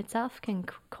that in itself can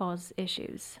cause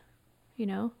issues, you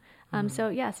know. So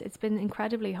yes, it's been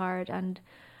incredibly hard, and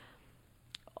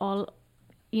all,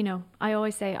 you know, I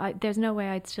always say there's no way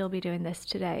I'd still be doing this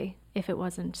today if it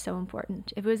wasn't so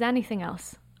important. If it was anything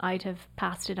else, I'd have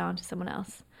passed it on to someone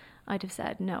else. I'd have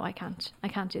said, no, I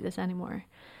can't do this anymore.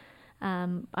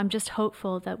 I'm just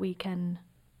hopeful that we can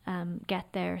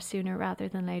get there sooner rather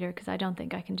than later, because I don't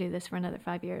think I can do this for another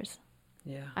 5 years.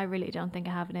 Yeah. I really don't think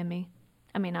I have it in me.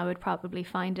 I mean, I would probably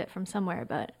find it from somewhere,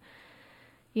 but,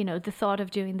 you know, the thought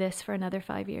of doing this for another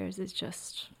 5 years is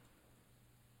just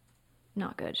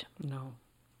not good. No.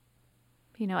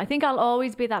 You know, I think I'll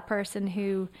always be that person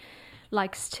who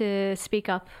likes to speak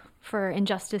up for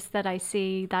injustice that I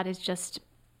see. That is just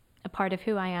a part of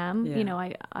who I am. Yeah. You know,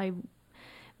 I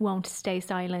won't stay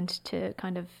silent to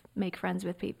kind of make friends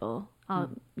with people. I'll,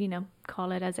 you know,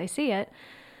 call it as I see it.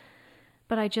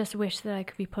 But I just wish that I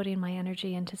could be putting my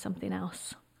energy into something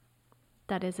else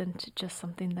that isn't just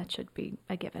something that should be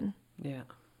a given. Yeah.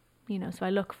 You know, so I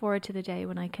look forward to the day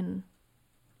when I can,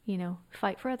 you know,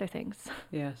 fight for other things.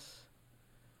 Yes.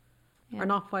 Yeah. Or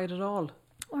not fight at all.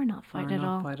 Or not fight Or at not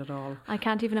all. fight at all. I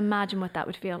can't even imagine what that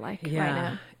would feel like right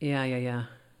now. Yeah.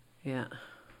 Yeah.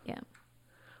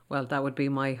 Well, that would be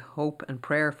my hope and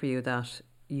prayer for you, that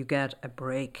you get a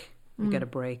break. You get a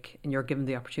break, and you're given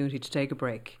the opportunity to take a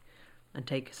break and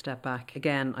take a step back.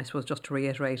 Again, I suppose just to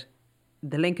reiterate,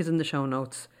 the link is in the show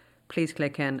notes. Please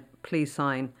click in, please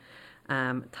sign.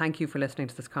 Thank you for listening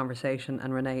to this conversation.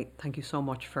 And Renee, thank you so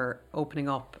much for opening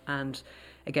up and,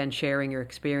 again, sharing your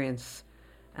experience.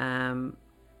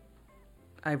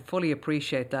 I fully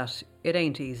appreciate that it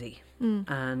ain't easy.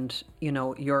 And, you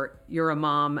know, you're a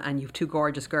mom and you've two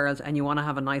gorgeous girls and you want to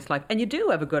have a nice life. And you do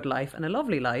have a good life and a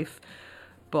lovely life.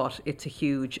 But it's a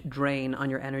huge drain on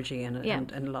your energy and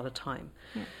a lot of time.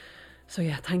 Yeah. So,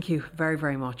 yeah, thank you very,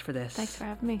 very much for this. Thanks for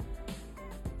having me.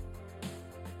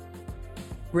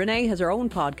 Renee has her own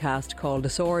podcast called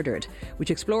Disordered,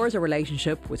 which explores our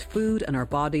relationship with food and our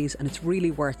bodies, and it's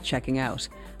really worth checking out.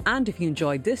 And if you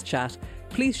enjoyed this chat,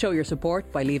 please show your support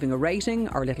by leaving a rating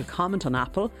or a little comment on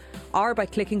Apple, or by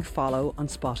clicking follow on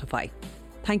Spotify.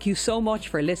 Thank you so much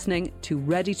for listening to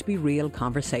Ready to Be Real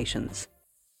Conversations.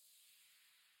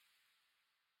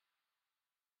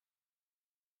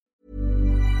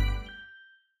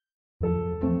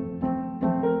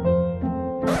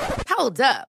 Hold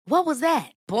up. What was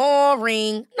that?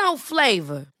 Boring. No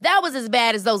flavor. That was as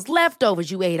bad as those leftovers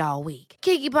you ate all week.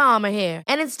 Keke Palmer here.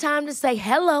 And it's time to say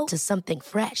hello to something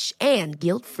fresh and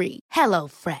guilt-free. Hello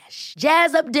Fresh.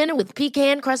 Jazz up dinner with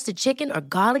pecan-crusted chicken or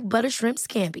garlic butter shrimp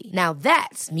scampi. Now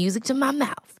that's music to my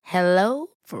mouth. Hello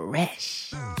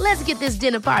Fresh. Let's get this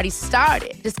dinner party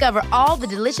started. Discover all the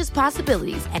delicious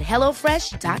possibilities at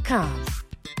HelloFresh.com.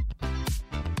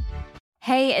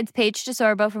 Hey, it's Paige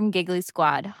DeSorbo from Giggly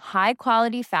Squad. High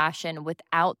quality fashion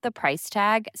without the price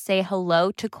tag. Say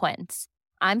hello to Quince.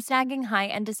 I'm snagging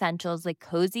high-end essentials like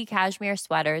cozy cashmere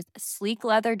sweaters, sleek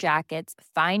leather jackets,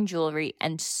 fine jewelry,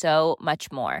 and so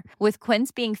much more. With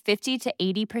Quince being 50 to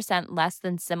 80% less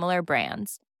than similar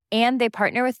brands. And they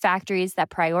partner with factories that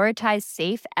prioritize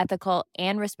safe, ethical,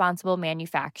 and responsible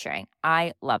manufacturing.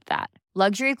 I love that.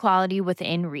 Luxury quality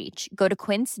within reach. Go to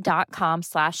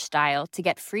quince.com/style to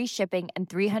get free shipping and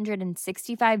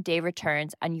 365-day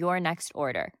returns on your next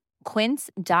order.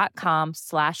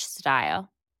 Quince.com/style.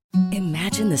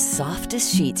 Imagine the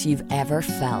softest sheets you've ever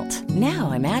felt.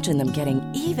 Now imagine them getting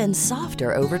even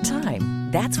softer over time.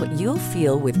 That's what you'll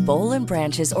feel with Boll &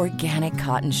 Branch's organic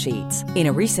cotton sheets. In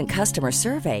a recent customer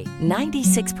survey,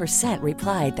 96%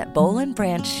 replied that Boll &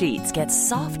 Branch sheets get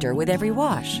softer with every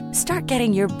wash. Start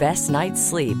getting your best night's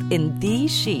sleep in these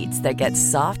sheets that get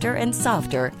softer and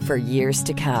softer for years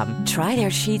to come. Try their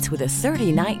sheets with a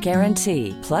 30-night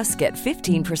guarantee. Plus, get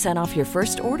 15% off your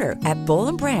first order at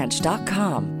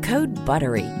bollandbranch.com. Code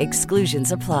BUTTERY.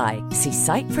 Exclusions apply. See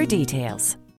site for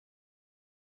details.